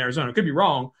season in Arizona. It could be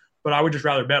wrong, but I would just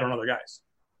rather bet on other guys.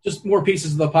 Just more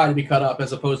pieces of the pie to be cut up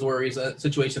as opposed to where he's a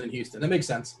situation in Houston. That makes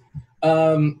sense.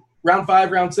 Round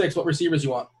 5, round 6, what receivers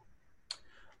you want?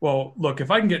 Well, look, if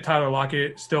I can get Tyler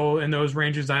Lockett still in those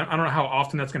ranges, I don't know how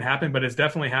often that's going to happen, but it's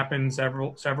definitely happened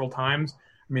several times.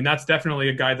 I mean, that's definitely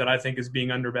a guy that I think is being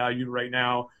undervalued right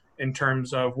now in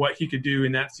terms of what he could do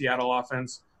in that Seattle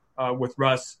offense with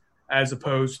Russ, as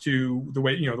opposed to the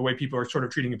way people are sort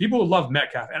of treating him. People love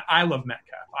Metcalf, and I love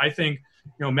Metcalf. I think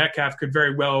Metcalf could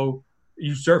very well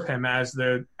usurp him as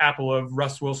the apple of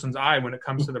Russ Wilson's eye when it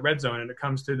comes to the red zone and it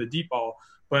comes to the deep ball.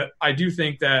 But I do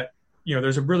think that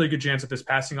there's a really good chance that this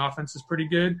passing offense is pretty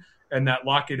good, and that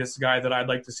Lockett is the guy that I'd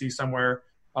like to see somewhere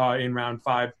in round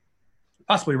 5,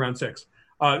 possibly round 6.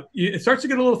 It starts to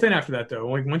get a little thin after that, though.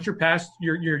 Like once you're past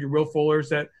your Will Fullers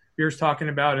that Beer's talking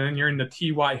about, and then you're in the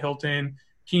T.Y. Hilton,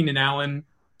 Keenan Allen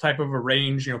type of a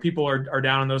range. People are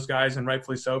down on those guys, and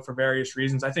rightfully so for various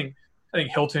reasons. I think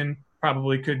Hilton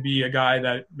probably could be a guy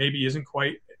that maybe isn't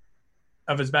quite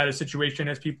of as bad a situation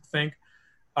as people think.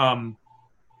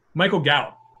 Michael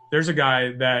Gallup, there's a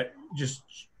guy that just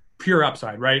pure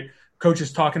upside, right? Coach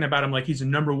is talking about him like he's a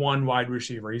number 1 wide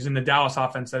receiver. He's in the Dallas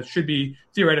offense that should be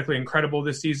theoretically incredible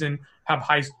this season, have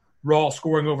high raw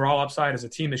scoring overall upside as a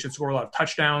team. They should score a lot of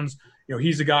touchdowns.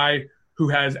 He's a guy who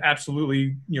has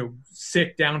absolutely,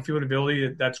 sick downfield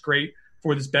ability. That's great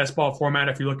for this best ball format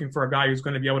if you're looking for a guy who's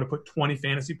going to be able to put 20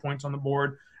 fantasy points on the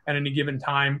board at any given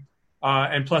time.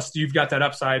 And plus, you've got that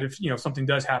upside if something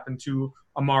does happen to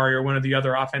Amari or one of the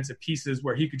other offensive pieces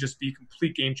where he could just be a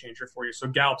complete game changer for you. So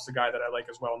Gallup's the guy that I like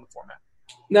as well in the format.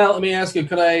 Now, let me ask you,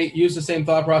 could I use the same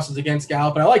thought process against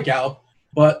Gallup? And I like Gallup,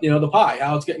 but, the pie,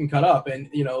 how it's getting cut up. And,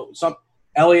 some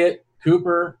Elliott,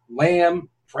 Cooper, Lamb,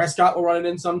 Prescott will run it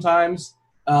in sometimes.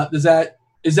 Is that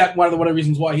one of the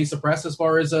reasons why he's suppressed as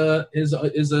far as when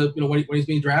he's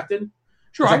being drafted?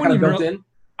 Sure, I wouldn't built in.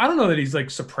 I don't know that he's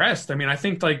like suppressed. I mean, I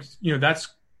think like that's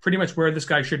pretty much where this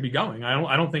guy should be going.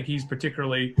 I don't think he's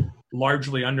particularly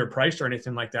largely underpriced or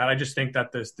anything like that. I just think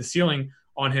that the ceiling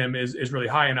on him is really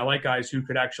high, and I like guys who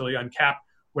could actually uncap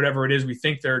whatever it is we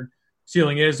think their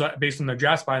ceiling is based on their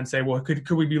draft spot and say, well, could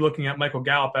we be looking at Michael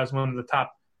Gallup as one of the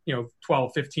top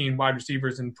 12, 15 wide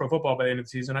receivers in pro football by the end of the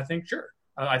season? I think sure.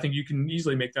 I think you can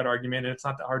easily make that argument, and it's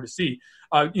not that hard to see.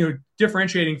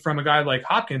 Differentiating from a guy like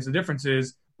Hopkins, the difference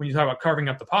is when you talk about carving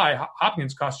up the pie,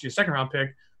 Hopkins costs you a second-round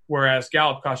pick, whereas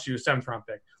Gallup costs you a seventh-round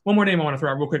pick. One more name I want to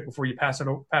throw out real quick before you pass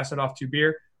it off to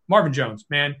Beer. Marvin Jones,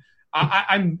 man.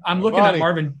 I'm looking at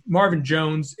Marvin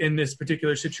Jones in this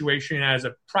particular situation as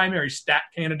a primary stat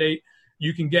candidate.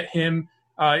 You can get him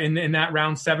in that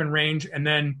round 7 range, and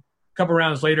then a couple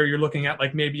rounds later, you're looking at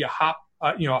like maybe a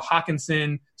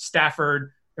Hawkinson,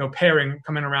 Stafford, pairing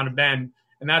coming around a bend,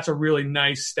 and that's a really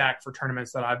nice stack for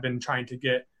tournaments that I've been trying to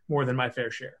get more than my fair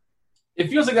share. It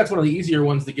feels like that's one of the easier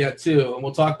ones to get too, and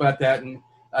we'll talk about that. And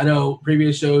I know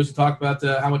previous shows you talked about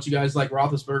how much you guys like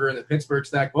Roethlisberger and the Pittsburgh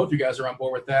stack. Both of you guys are on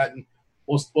board with that, and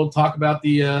we'll talk about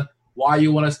the why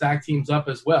you want to stack teams up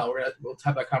as well. We'll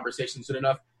have that conversation soon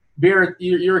enough. Beer,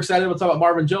 you're excited to talk about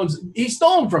Marvin Jones. He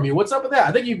stole him from you. What's up with that?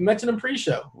 I think you mentioned him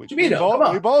pre-show. We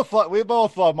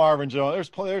both love Marvin Jones.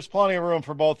 There's plenty of room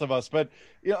for both of us, but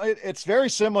it's very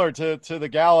similar to the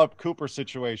Gallup Cooper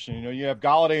situation. You have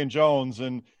Golladay and Jones,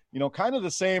 and kind of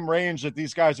the same range that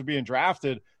these guys are being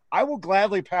drafted. I will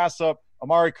gladly pass up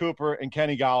Amari Cooper and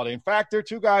Kenny Golladay. In fact, they're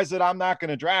two guys that I'm not going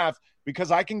to draft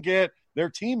because I can get their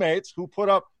teammates who put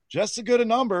up just as good of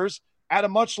numbers at a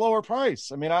much lower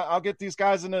price. I mean, I'll get these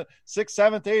guys in the 6th,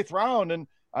 7th, 8th round, and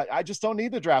I just don't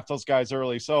need to draft those guys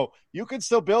early. So you can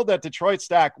still build that Detroit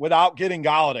stack without getting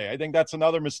Golladay. I think that's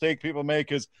another mistake people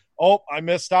make is, I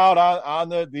missed out on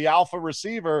the alpha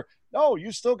receiver. No,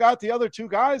 you still got the other two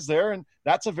guys there, and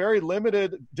that's a very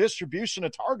limited distribution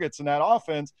of targets in that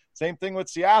offense. Same thing with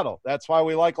Seattle. That's why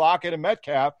we like Lockett and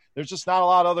Metcalf. There's just not a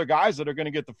lot of other guys that are going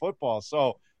to get the football.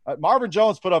 So Marvin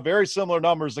Jones put up very similar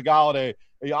numbers to Golladay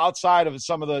outside of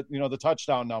some of the the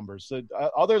touchdown numbers.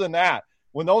 Other than that,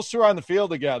 when those two are on the field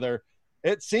together,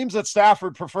 it seems that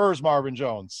Stafford prefers Marvin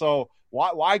Jones. So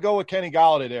why go with Kenny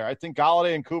Golladay there? I think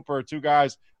Golladay and Cooper are two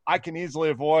guys I can easily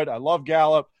avoid. I love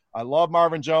Gallup. I love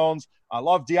Marvin Jones. I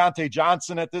love Deontay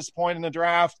Johnson at this point in the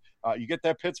draft. You get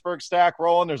that Pittsburgh stack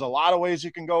rolling. There's a lot of ways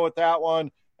you can go with that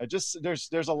one.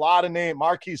 There's a lot of names.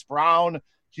 Marquise Brown,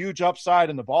 huge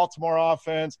upside in the Baltimore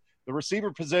offense. The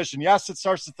receiver position, yes, it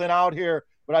starts to thin out here,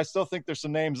 but I still think there's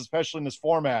some names, especially in this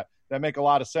format, that make a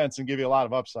lot of sense and give you a lot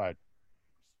of upside.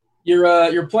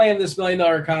 You're playing this $1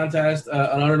 million contest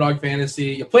on Underdog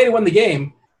Fantasy. You play to win the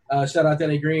game. Shout out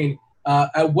Denny Green.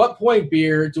 At what point,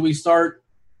 Beer, do we start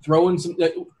throwing some?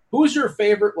 Who's your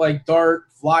favorite dart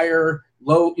flyer,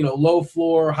 low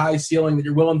floor, high ceiling that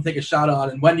you're willing to take a shot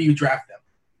on, and when do you draft them?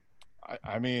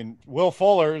 I mean, Will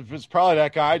Fuller is probably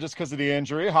that guy just because of the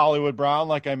injury. Hollywood Brown,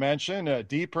 like I mentioned,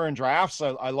 deeper in drafts.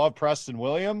 I love Preston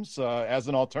Williams as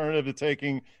an alternative to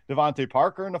taking Devontae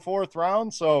Parker in the 4th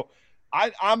round. So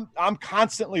I'm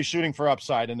constantly shooting for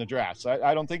upside in the drafts.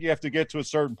 I don't think you have to get to a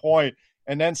certain point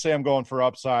and then say I'm going for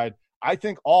upside. I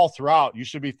think all throughout you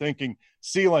should be thinking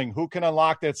ceiling. Who can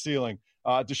unlock that ceiling?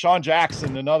 Deshaun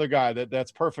Jackson, another guy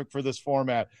that's perfect for this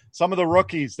format. Some of the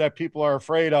rookies that people are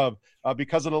afraid of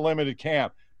because of the limited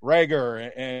camp,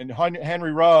 Rager and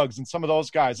Henry Ruggs and some of those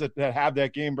guys that have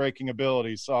that game-breaking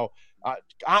ability. So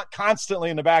constantly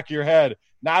in the back of your head,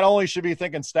 not only should you be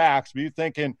thinking stacks, but you're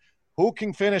thinking who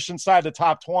can finish inside the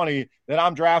top 20 that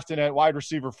I'm drafting at wide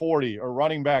receiver 40 or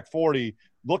running back 40,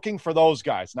 looking for those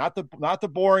guys, not the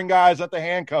boring guys, not the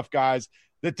handcuff guys,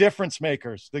 the difference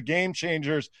makers, the game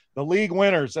changers, the league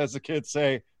winners, as the kids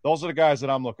say. Those are the guys that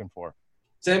I'm looking for.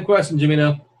 Same question, Jimmy.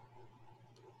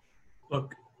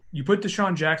 Look, you put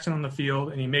Deshaun Jackson on the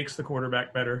field and he makes the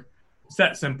quarterback better. It's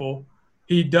that simple.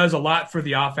 He does a lot for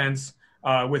the offense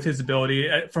with his ability.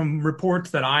 From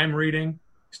reports that I'm reading,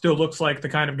 still looks like the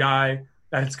kind of guy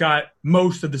that's got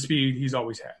most of the speed he's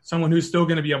always had. Someone who's still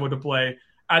going to be able to play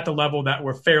at the level that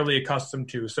we're fairly accustomed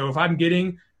to. So if I'm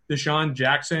getting Deshaun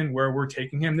Jackson where we're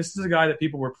taking him, this is a guy that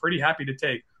people were pretty happy to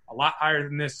take a lot higher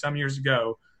than this some years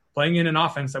ago, playing in an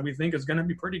offense that we think is going to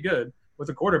be pretty good with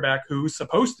a quarterback who's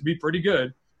supposed to be pretty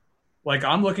good.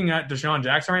 I'm looking at Deshaun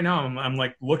Jackson right now. I'm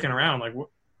looking around what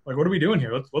are we doing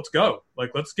here? Let's go.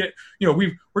 Let's get,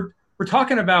 we're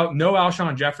talking about no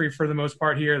Alshon Jeffrey for the most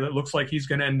part here. That looks like he's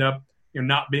going to end up,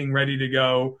 not being ready to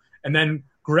go. And then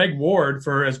Greg Ward,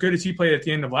 for as good as he played at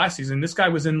the end of last season, this guy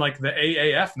was in the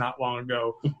AAF not long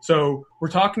ago. So we're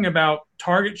talking about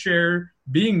target share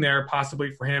being there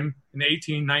possibly for him in the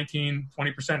 18, 19,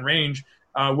 20% range.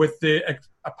 with the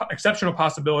exceptional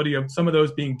possibility of some of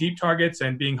those being deep targets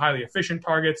and being highly efficient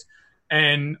targets.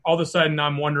 And all of a sudden,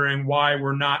 I'm wondering why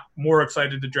we're not more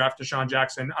excited to draft Deshaun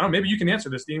Jackson. I don't know, maybe you can answer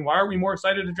this, Dean. Why are we more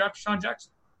excited to draft Deshaun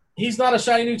Jackson? He's not a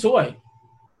shiny new toy,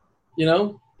 Yeah,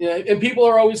 and people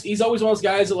are he's always one of those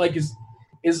guys that like he's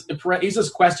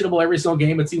just questionable every single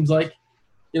game. It seems like,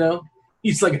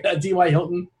 he's like a D.Y.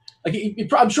 Hilton.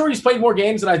 Like I'm sure he's played more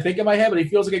games than I think in my head, but he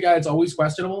feels like a guy that's always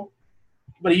questionable,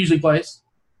 but he usually plays.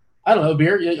 I don't know,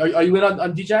 Beer. Are you in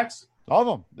on D-Jax? All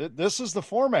of them. This is the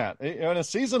format. In a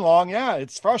season long, yeah,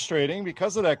 it's frustrating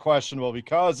because of that questionable.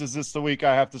 Because is this the week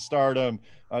I have to start him?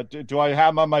 Do I have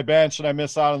him on my bench and I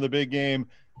miss out on the big game?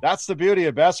 That's the beauty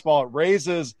of best ball. It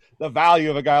raises the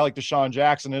value of a guy like Deshaun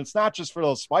Jackson. And it's not just for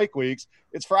those spike weeks.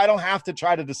 It's for I don't have to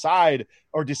try to decide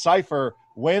or decipher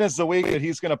when is the week that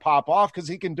he's going to pop off, because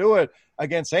he can do it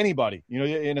against anybody.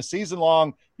 In a season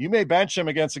long, you may bench him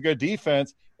against a good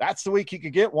defense. That's the week he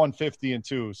could get 150 and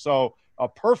 2. So a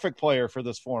perfect player for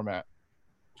this format.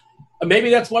 Maybe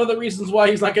that's one of the reasons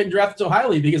why he's not getting drafted so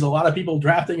highly, because a lot of people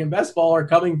drafting in best ball are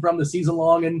coming from the season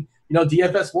long and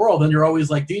DFS world, and you're always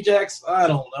like, D-Jax, I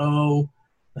don't know.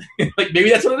 Like maybe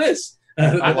that's what it is.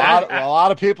 A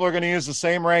lot of people are going to use the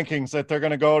same rankings that they're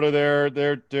going to go to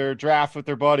their draft with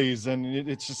their buddies, and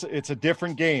it's a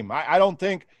different game. I don't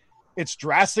think it's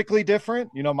drastically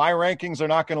different. My rankings are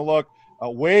not going to look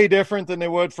way different than they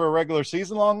would for a regular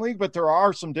season-long league, but there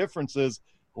are some differences,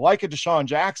 like a Deshaun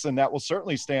Jackson, that will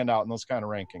certainly stand out in those kind of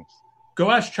rankings. Go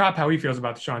ask Chop how he feels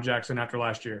about Deshaun Jackson after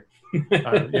last year.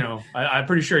 I'm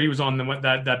pretty sure he was on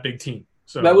that big team.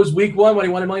 So that was week 1 when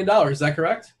he won $1 million. Is that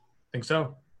correct? I think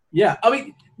so. Yeah, I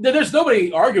mean, there's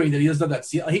nobody arguing that he doesn't have that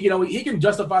seal. He can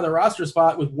justify the roster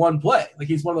spot with one play. Like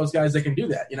he's one of those guys that can do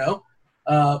that.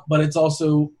 But it's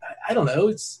also, I don't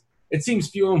know. It seems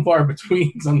few and far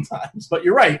between sometimes. But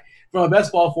you're right, from a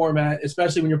best ball format,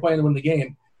 especially when you're playing to win the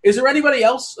game. Is there anybody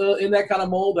else in that kind of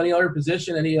mold, any other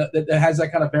position, that has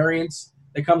that kind of variance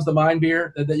that comes to mind,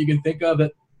 Beer, that you can think of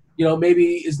that,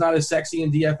 maybe is not as sexy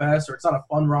in DFS, or it's not a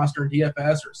fun roster in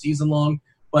DFS or season long,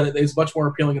 but it is much more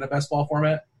appealing in a best ball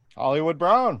format? Hollywood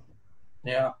Brown.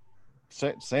 Yeah.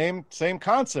 Same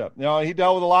concept. He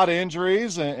dealt with a lot of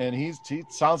injuries, and he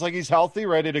sounds like he's healthy,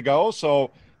 ready to go.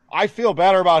 So I feel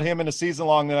better about him in a season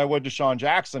long than I would Deshaun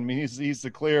Jackson. I mean, he's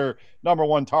the clear number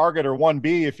 1 target, or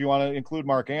 1B if you want to include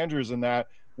Mark Andrews in that.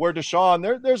 Where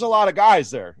Deshaun, there's a lot of guys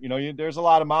there. There's a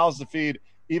lot of mouths to feed,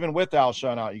 even with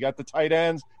Alshon out. You got the tight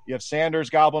ends. You have Sanders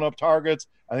gobbling up targets.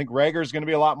 I think Rager's going to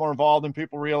be a lot more involved than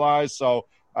people realize. So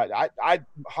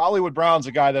Hollywood Brown's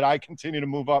a guy that I continue to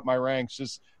move up my ranks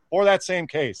just for that same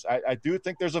case. I do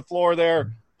think there's a floor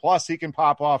there. Plus, he can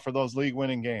pop off for those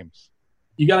league-winning games.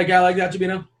 You got a guy like that,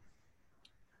 Jabino?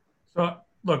 So,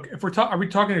 look, if are we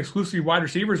talking exclusively wide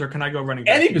receivers, or can I go running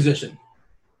back? Any position.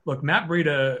 Look, Matt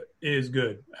Breida is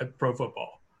good at pro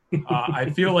football. I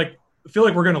feel like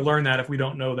we're going to learn that if we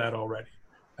don't know that already.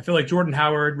 I feel like Jordan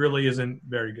Howard really isn't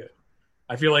very good.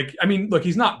 Look,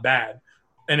 he's not bad.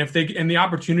 And the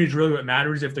opportunity is really what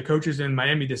matters. If the coaches in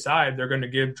Miami decide they're going to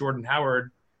give Jordan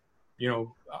Howard,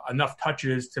 enough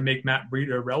touches to make Matt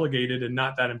Breida relegated and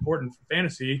not that important for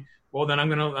fantasy, well, then I'm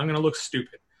gonna look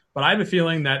stupid. But I have a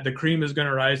feeling that the cream is going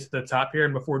to rise to the top here,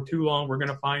 and before too long, we're going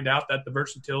to find out that the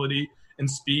versatility and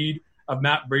speed of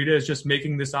Matt Breida is just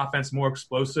making this offense more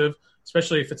explosive,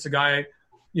 especially if it's a guy,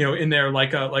 in there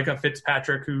like a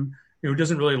Fitzpatrick who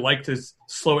doesn't really like to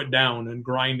slow it down and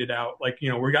grind it out. Like,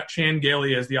 we got Chan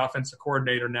Gailey as the offensive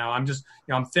coordinator now. I'm just,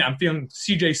 I'm feeling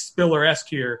CJ Spiller-esque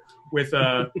here with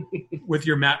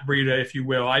your Matt Breida, if you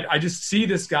will. I just see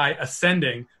this guy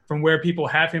ascending from where people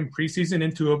have him preseason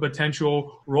into a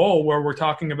potential role where we're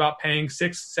talking about paying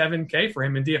 $6-7K for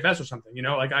him in DFS or something.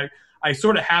 I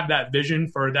sort of have that vision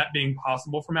for that being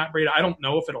possible for Matt Breida. I don't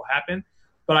know if it'll happen,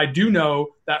 but I do know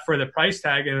that for the price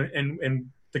tag and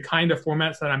the kind of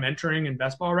formats that I'm entering in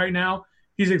best ball right now,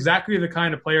 he's exactly the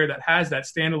kind of player that has that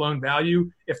standalone value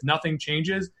if nothing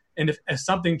changes. And if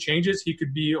something changes, he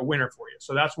could be a winner for you.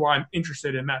 So that's why I'm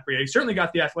interested in Matt Breida. He certainly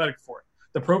got the athletic for it.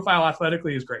 The profile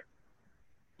athletically is great.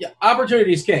 Yeah,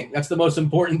 opportunity is king. That's the most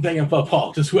important thing in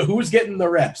football. Just who's getting the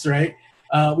reps, right?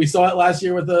 We saw it last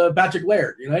year with Patrick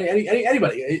Laird.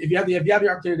 Anybody. If you have the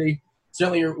opportunity,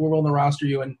 certainly we're willing to roster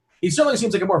you. And he certainly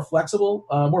seems like a more flexible,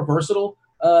 more versatile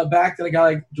back than a guy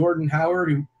like Jordan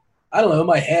Howard, who, I don't know, in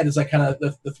my head is like kind of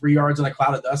the 3 yards in a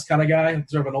cloud of dust kind of guy,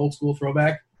 sort of an old school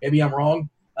throwback. Maybe I'm wrong.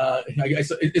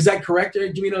 Is that correct,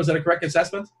 Jimino? Is that a correct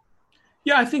assessment?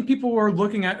 Yeah, I think people were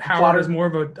looking at Howard as more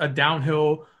of a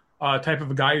downhill type of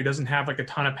a guy who doesn't have like a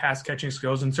ton of pass catching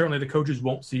skills, and certainly the coaches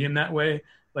won't see him that way.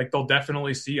 Like, they'll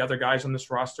definitely see other guys on this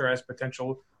roster as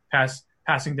potential pass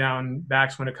passing down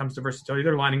backs when it comes to versatility.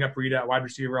 They're lining up Breida at wide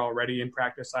receiver already in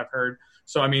practice, I've heard.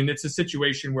 So, I mean, it's a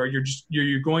situation where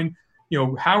you're going,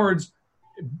 Howard's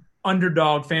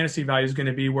underdog fantasy value is going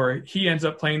to be where he ends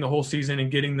up playing the whole season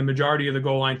and getting the majority of the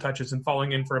goal line touches and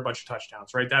falling in for a bunch of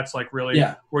touchdowns, right? That's like really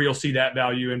where you'll see that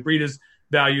value. And Breida's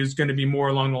value is going to be more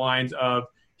along the lines of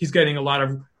he's getting a lot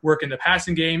of work in the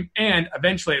passing game, and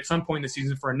eventually at some point in the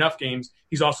season for enough games,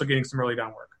 he's also getting some early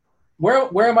down work.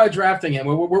 Where am I drafting him?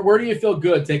 Where do you feel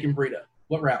good taking Breida?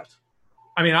 What round?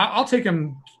 I mean, I'll take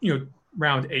him,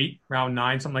 round 8, round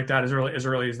 9, something like that, as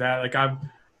early as that. Like I'm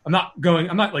not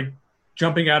like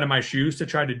jumping out of my shoes to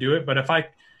try to do it, but if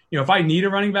I need a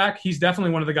running back, he's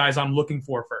definitely one of the guys I'm looking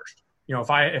for first.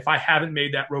 If I haven't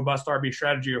made that robust RB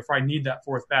strategy, or if I need that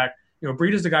fourth back,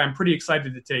 Breida's the guy I'm pretty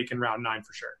excited to take in round 9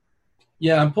 for sure.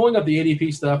 Yeah, I'm pulling up the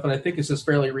ADP stuff, and I think this is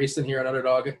fairly recent here on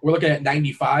Underdog. We're looking at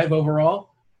 95 overall.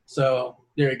 So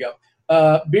there you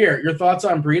go. Beer, your thoughts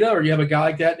on Breida, or you have a guy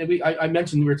like that? Maybe I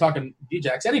mentioned we were talking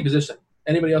D-Jacks, any position.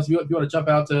 Anybody else, if you want to jump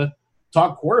out to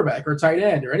talk quarterback or tight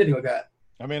end or anything like that?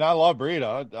 I mean, I love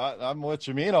Breida. I'm with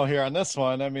Jamino here on this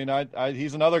one. I mean,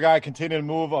 he's another guy continuing to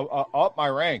move up my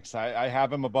ranks. I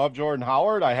have him above Jordan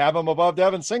Howard. I have him above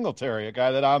Devin Singletary, a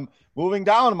guy that I'm moving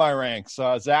down in my ranks.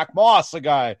 Zach Moss, a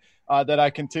guy that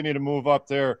I continue to move up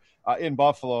there in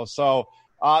Buffalo. So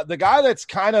the guy that's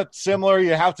kind of similar,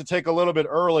 you have to take a little bit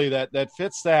early, that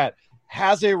fits that,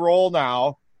 has a role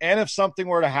now, and if something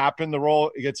were to happen, the role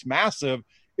gets massive,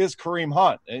 is Kareem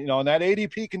Hunt. And that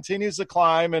ADP continues to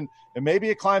climb, and maybe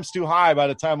it climbs too high by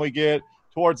the time we get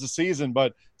towards the season,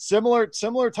 but similar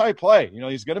type play.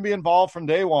 He's going to be involved from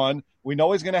day one. We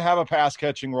know he's going to have a pass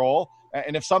catching role.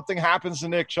 And if something happens to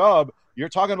Nick Chubb, you're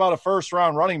talking about a first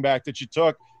round running back that you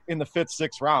took in the 5th,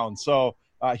 6th round. So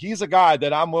he's a guy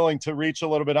that I'm willing to reach a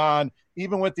little bit on,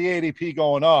 even with the ADP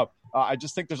going up. I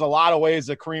just think there's a lot of ways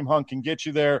that Kareem Hunt can get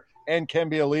you there and can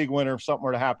be a league winner if something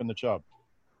were to happen to Chubb.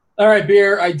 All right,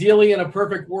 Beer, ideally in a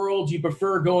perfect world, do you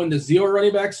prefer going the zero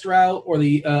running back route or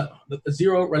the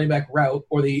zero running back route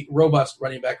or the robust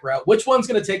running back route? Which one's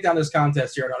going to take down this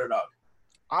contest here at Underdog?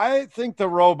 I think the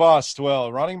robust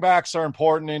will. Running backs are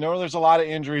important. There's a lot of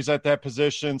injuries at that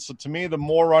position. So to me, the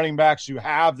more running backs you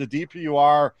have, the deeper you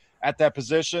are at that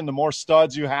position, the more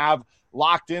studs you have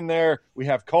locked in there. We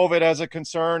have COVID as a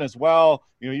concern as well.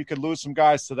 You could lose some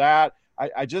guys to that.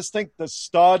 I just think the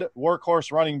stud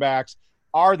workhorse running backs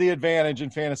are the advantage in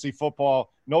fantasy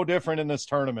football, no different in this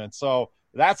tournament. So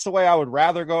that's the way I would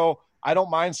rather go. I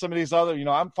don't mind some of these other,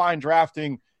 I'm fine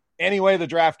drafting any way the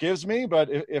draft gives me, but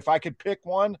if I could pick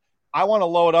one, I want to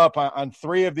load up on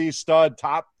 3 of these stud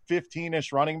top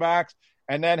 15-ish running backs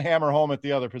and then hammer home at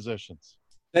the other positions.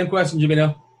 Same question,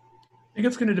 Jamino. I think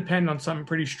it's going to depend on something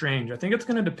pretty strange. I think it's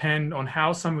going to depend on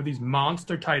how some of these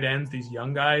monster tight ends, these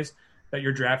young guys that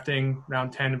you're drafting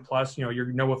round 10 and plus, your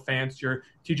Noah Fants, your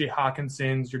TJ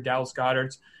Hawkinsons, your Dallas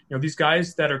Goddards, these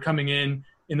guys that are coming in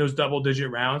those double-digit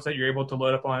rounds that you're able to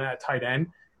load up on at tight end.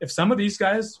 If some of these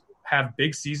guys have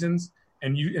big seasons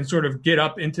and sort of get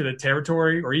up into the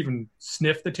territory or even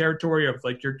sniff the territory of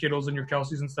like your Kittles and your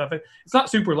Kelseys and stuff, it's not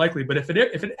super likely. But if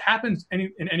it happens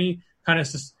in any kind of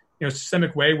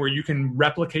systemic way where you can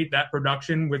replicate that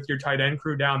production with your tight end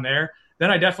crew down there, then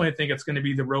I definitely think it's going to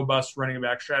be the robust running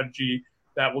back strategy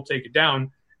that will take it down.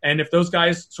 And if those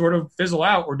guys sort of fizzle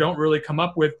out or don't really come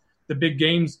up with the big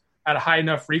games at a high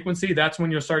enough frequency, that's when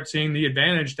you'll start seeing the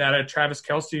advantage that a Travis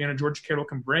Kelce and a George Kittle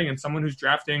can bring, and someone who's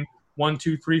drafting 1,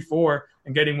 2, 3, 4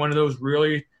 and getting one of those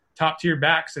really top tier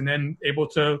backs and then able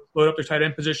to load up their tight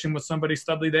end position with somebody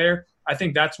studly there. I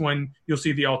think that's when you'll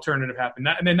see the alternative happen.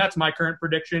 And then that's my current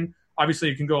prediction. Obviously,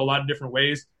 you can go a lot of different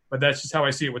ways, but that's just how I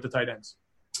see it with the tight ends.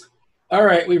 All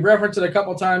right, we've referenced it a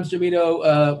couple times,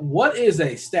 Jamino. What is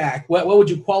a stack? What would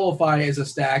you qualify as a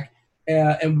stack,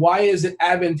 and why is it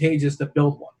advantageous to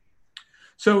build one?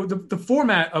 So the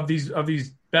format of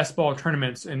these best ball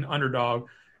tournaments in Underdog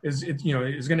is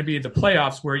going to be the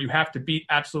playoffs where you have to beat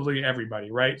absolutely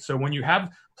everybody, right? So when you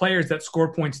have players that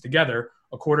score points together,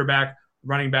 a quarterback,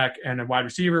 running back, and a wide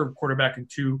receiver, quarterback and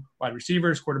 2 wide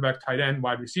receivers, quarterback, tight end,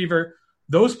 wide receiver,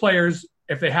 those players,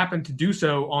 if they happen to do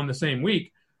so on the same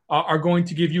week, are going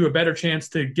to give you a better chance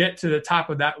to get to the top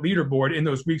of that leaderboard in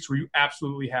those weeks where you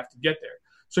absolutely have to get there.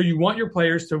 So you want your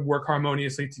players to work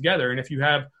harmoniously together. And if you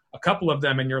have a couple of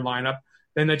them in your lineup,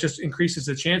 then that just increases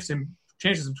the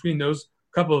chances between those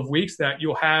couple of weeks that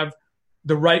you'll have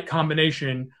the right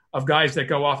combination of guys that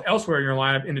go off elsewhere in your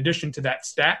lineup in addition to that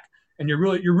stack. And you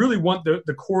really want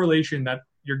the correlation that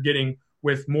you're getting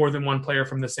with more than one player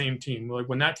from the same team. Like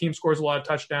when that team scores a lot of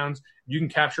touchdowns, you can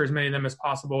capture as many of them as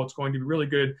possible. It's going to be really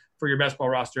good for your best ball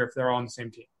roster if they're all on the same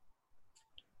team.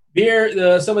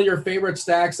 Beer, some of your favorite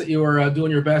stacks that you are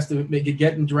doing your best to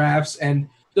get in drafts, and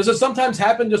does it sometimes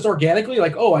happen just organically?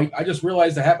 Like, oh, I just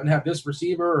realized I happen to have this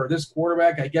receiver or this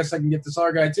quarterback. I guess I can get this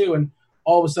other guy too, and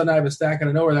all of a sudden I have a stack out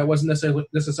of nowhere that I wasn't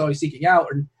necessarily seeking out.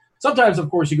 And sometimes, of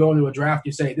course, you go into a draft,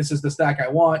 you say, this is the stack I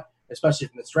want, especially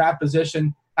from this draft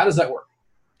position. How does that work?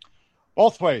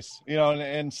 Both ways,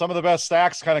 and some of the best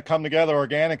stacks kind of come together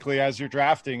organically as you're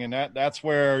drafting, and that's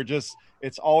where just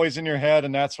it's always in your head,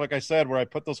 and that's, like I said, where I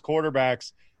put those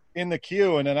quarterbacks in the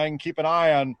queue, and then I can keep an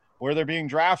eye on where they're being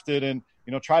drafted and,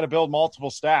 try to build multiple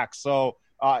stacks. So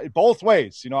both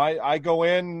ways, I go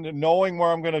in knowing where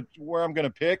I'm going to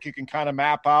pick. You can kind of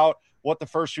map out what the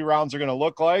first few rounds are going to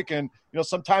look like. And,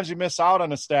 sometimes you miss out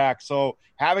on a stack. So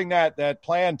having that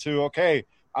plan to, okay,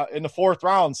 in the fourth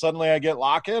round, suddenly I get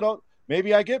Lockett.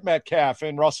 Maybe I get Metcalf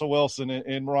and Russell Wilson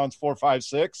in rounds 4, 5,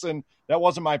 6. And that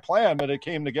wasn't my plan, but it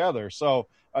came together. So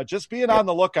just being on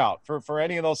the lookout for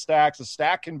any of those stacks. A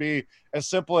stack can be as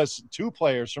simple as 2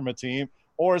 players from a team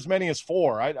or as many as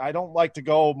 4. I don't like to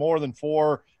go more than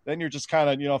 4. Then you're just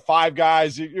kind of, 5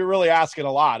 guys. You're really asking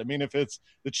a lot. I mean, if it's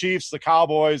the Chiefs, the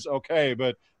Cowboys, okay.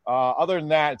 But other than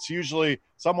that, it's usually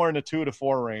somewhere in the 2 to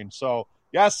 4 range. So,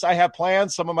 yes, I have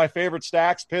plans. Some of my favorite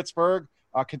stacks, Pittsburgh,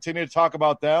 I'll continue to talk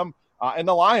about them. And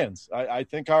the Lions, I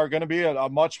think, are going to be a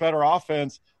much better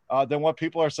offense than what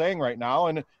people are saying right now.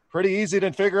 And pretty easy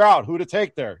to figure out who to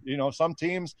take there. Some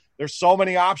teams, there's so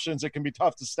many options, it can be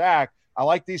tough to stack. I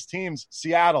like these teams.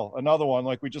 Seattle, another one,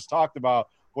 like we just talked about,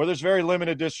 where there's very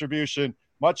limited distribution,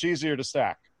 much easier to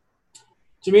stack.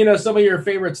 Jamino, some of your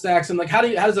favorite stacks, and how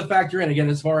does it factor in, again,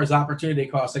 as far as opportunity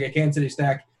cost? Like a Kansas City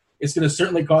stack, it's going to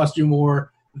certainly cost you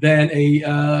more than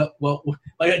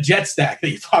like a Jet stack that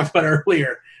you talked about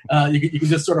earlier. You can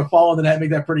just sort of fall into that and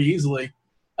make that pretty easily.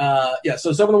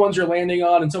 So some of the ones you're landing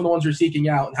on and some of the ones you're seeking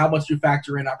out, and how much you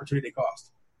factor in opportunity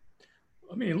cost.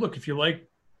 I mean, look, if you like,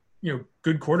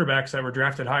 good quarterbacks that were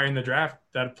drafted higher in the draft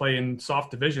that play in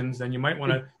soft divisions, then you might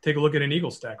want to take a look at an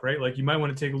Eagle stack, right? Like you might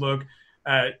want to take a look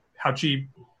at how cheap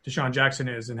Deshaun Jackson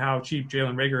is and how cheap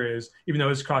Jalen Reagor is, even though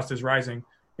his cost is rising,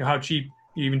 how cheap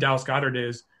even Dallas Goedert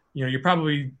is. You're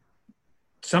probably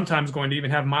sometimes going to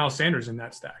even have Miles Sanders in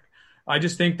that stack. I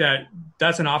just think that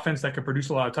that's an offense that could produce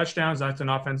a lot of touchdowns. That's an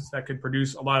offense that could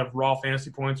produce a lot of raw fantasy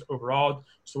points overall,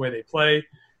 just the way they play.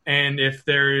 And if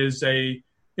there is a,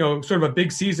 sort of a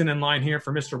big season in line here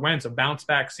for Mr. Wentz, a bounce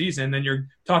back season, then you're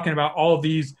talking about all of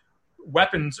these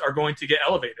weapons are going to get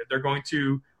elevated. They're going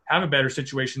to have a better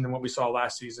situation than what we saw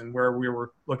last season, where we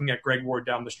were looking at Greg Ward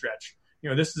down the stretch.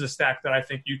 This is a stack that I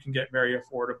think you can get very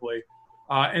affordably.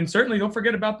 And certainly don't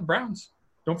forget about the Browns.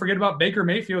 Don't forget about Baker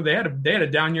Mayfield. They had a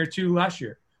down year too last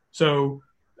year. So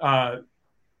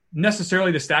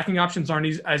necessarily the stacking options aren't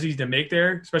as easy to make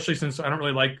there, especially since I don't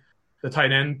really like the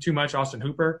tight end too much, Austin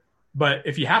Hooper. But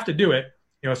if you have to do it,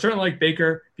 certainly like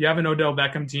Baker, if you have an Odell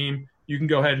Beckham team, you can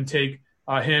go ahead and take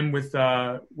him with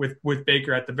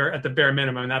Baker at the bare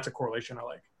minimum, and that's a correlation I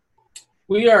like.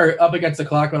 We are up against the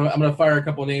clock. I'm going to fire a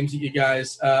couple of names at you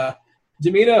guys.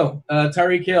 Domino,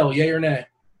 Tyreek Hill, yay or nay?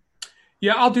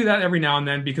 Yeah, I'll do that every now and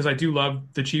then because I do love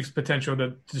the Chiefs' potential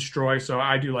to destroy, so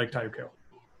I do like Tyreek Hill.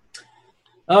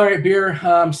 All right, Beer,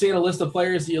 I'm seeing a list of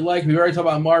players that you like. We already talked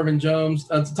about Marvin Jones.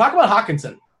 Talk about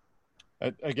Hockenson.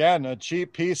 Again, a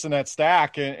cheap piece in that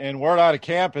stack, and word out of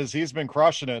camp is he's been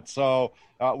crushing it. So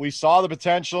we saw the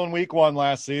potential in week 1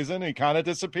 last season. He kind of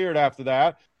disappeared after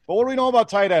that. But what do we know about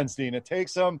tight ends, Dean? It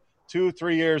takes them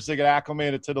 2-3 years to get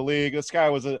acclimated to the league. This guy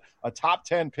was a top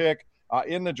 10 pick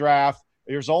in the draft.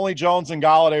 There's only Jones and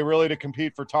Golladay really to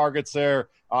compete for targets there.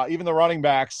 Even the running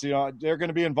backs, they're going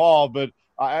to be involved. But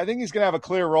I think he's going to have a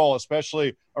clear role,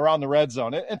 especially around the red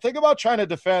zone. And think about trying to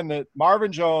defend that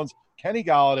Marvin Jones, Kenny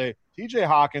Golladay, TJ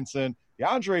Hockenson,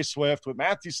 DeAndre Swift with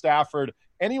Matthew Stafford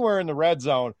anywhere in the red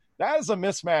zone. That is a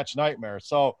mismatch nightmare.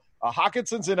 So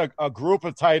Hawkinson's in a group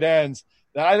of tight ends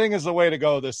that I think is the way to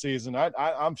go this season.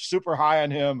 I'm super high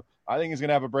on him. I think he's going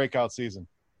to have a breakout season.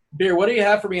 Beer, what do you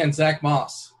have for me on Zach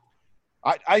Moss?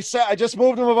 I just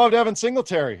moved him above Devin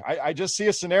Singletary. I just see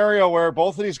a scenario where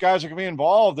both of these guys are going to be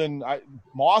involved, and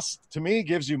Moss, to me,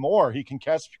 gives you more. He can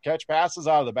catch passes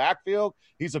out of the backfield.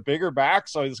 He's a bigger back,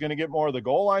 so he's going to get more of the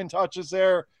goal line touches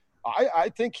there. I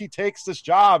think he takes this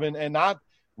job and not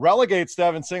relegates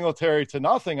Devin Singletary to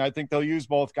nothing. I think they'll use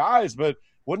both guys, but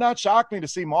would not shock me to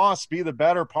see Moss be the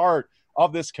better part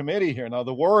of this committee here. Now,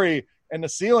 the worry and the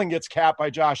ceiling gets capped by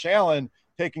Josh Allen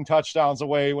taking touchdowns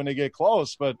away when they get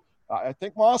close, but I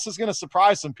think Moss is going to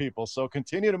surprise some people. So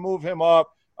continue to move him up,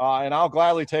 and I'll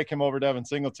gladly take him over Devin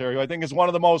Singletary, who I think is one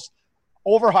of the most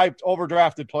overhyped,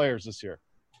 overdrafted players this year.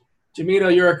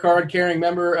 Jamino, you're a card-carrying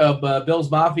member of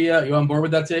Bill's Mafia. Are you on board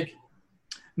with that take?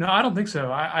 No, I don't think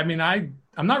so. I mean, I'm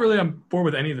not really on board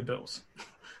with any of the Bills.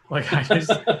 Like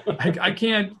I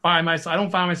can't find myself. I don't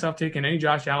find myself taking any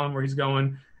Josh Allen where he's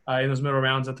going in those middle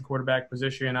rounds at the quarterback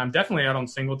position. I'm definitely out on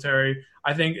Singletary.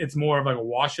 I think it's more of like a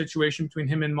wash situation between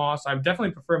him and Moss. I would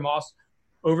definitely prefer Moss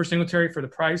over Singletary for the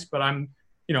price, but I'm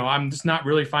just not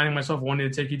really finding myself wanting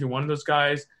to take either one of those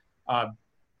guys. I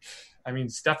mean,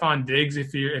 Stephon Diggs,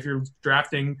 if you're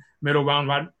drafting middle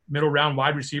round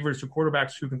wide receivers to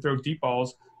quarterbacks who can throw deep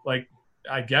balls, like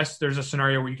I guess there's a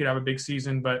scenario where you could have a big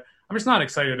season, but I'm just not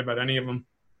excited about any of them.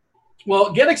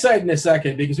 Well, get excited in a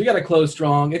second because we got to close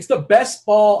strong. It's the Best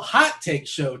Ball Hot Take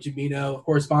Show, Jamino, of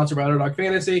course, sponsored by Underdog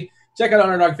Fantasy. Check out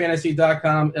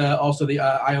UnderdogFantasy.com, also the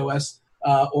iOS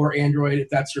or Android if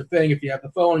that's your thing. If you have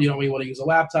the phone, you don't really want to use a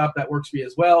laptop, that works for you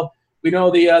as well. We know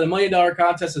the $1 million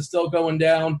contest is still going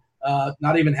down,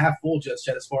 not even half full just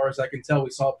yet as far as I can tell.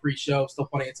 We saw pre-show, still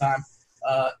plenty of time.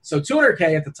 So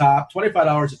 $200K at the top,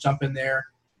 $25 to jump in there.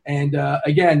 And,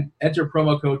 again, enter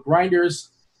promo code GRINDERS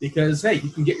because, hey, you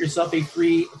can get yourself a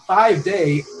free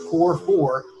 5-day Core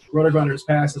 4 RotoGrinders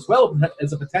pass as well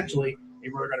as a potentially a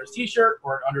RotoGrinders t-shirt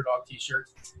or an Underdog t-shirt.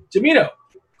 Jamino,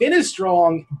 finish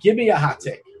strong. Give me a hot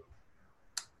take.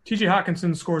 TJ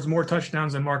Hawkinson scores more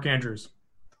touchdowns than Mark Andrews.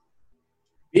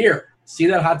 Here, see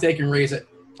that hot take and raise it.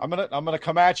 I'm gonna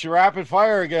come at you rapid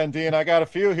fire again, Dean. I got a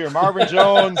few here. Marvin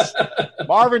Jones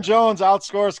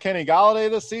outscores Kenny Golladay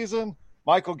this season.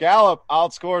 Michael Gallup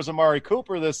outscores Amari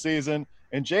Cooper this season,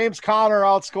 and James Conner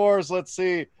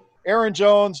outscores, Aaron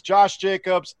Jones, Josh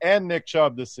Jacobs, and Nick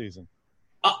Chubb this season.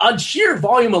 On sheer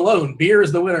volume alone, Beer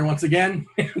is the winner once again.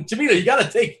 Jamino, you got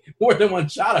to take more than one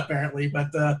shot apparently,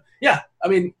 but yeah, I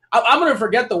mean, I'm going to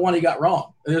forget the one he got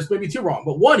wrong. There's maybe two wrong,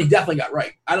 but one he definitely got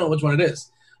right. I don't know which one it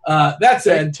is. That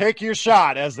said, take your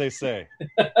shot, as they say.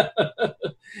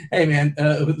 Hey man,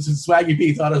 Swaggy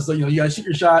P taught us, you got to shoot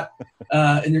your shot,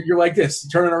 and you're like this,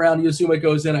 turn it around, you assume it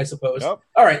goes in, I suppose. Yep.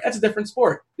 All right, that's a different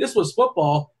sport. This was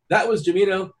football. That was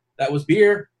Jamino. That was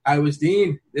Beer. I was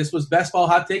Dean. This was Best Ball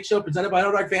Hot Take Show presented by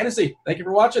Underdog Fantasy. Thank you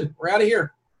for watching. We're out of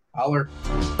here. Holler.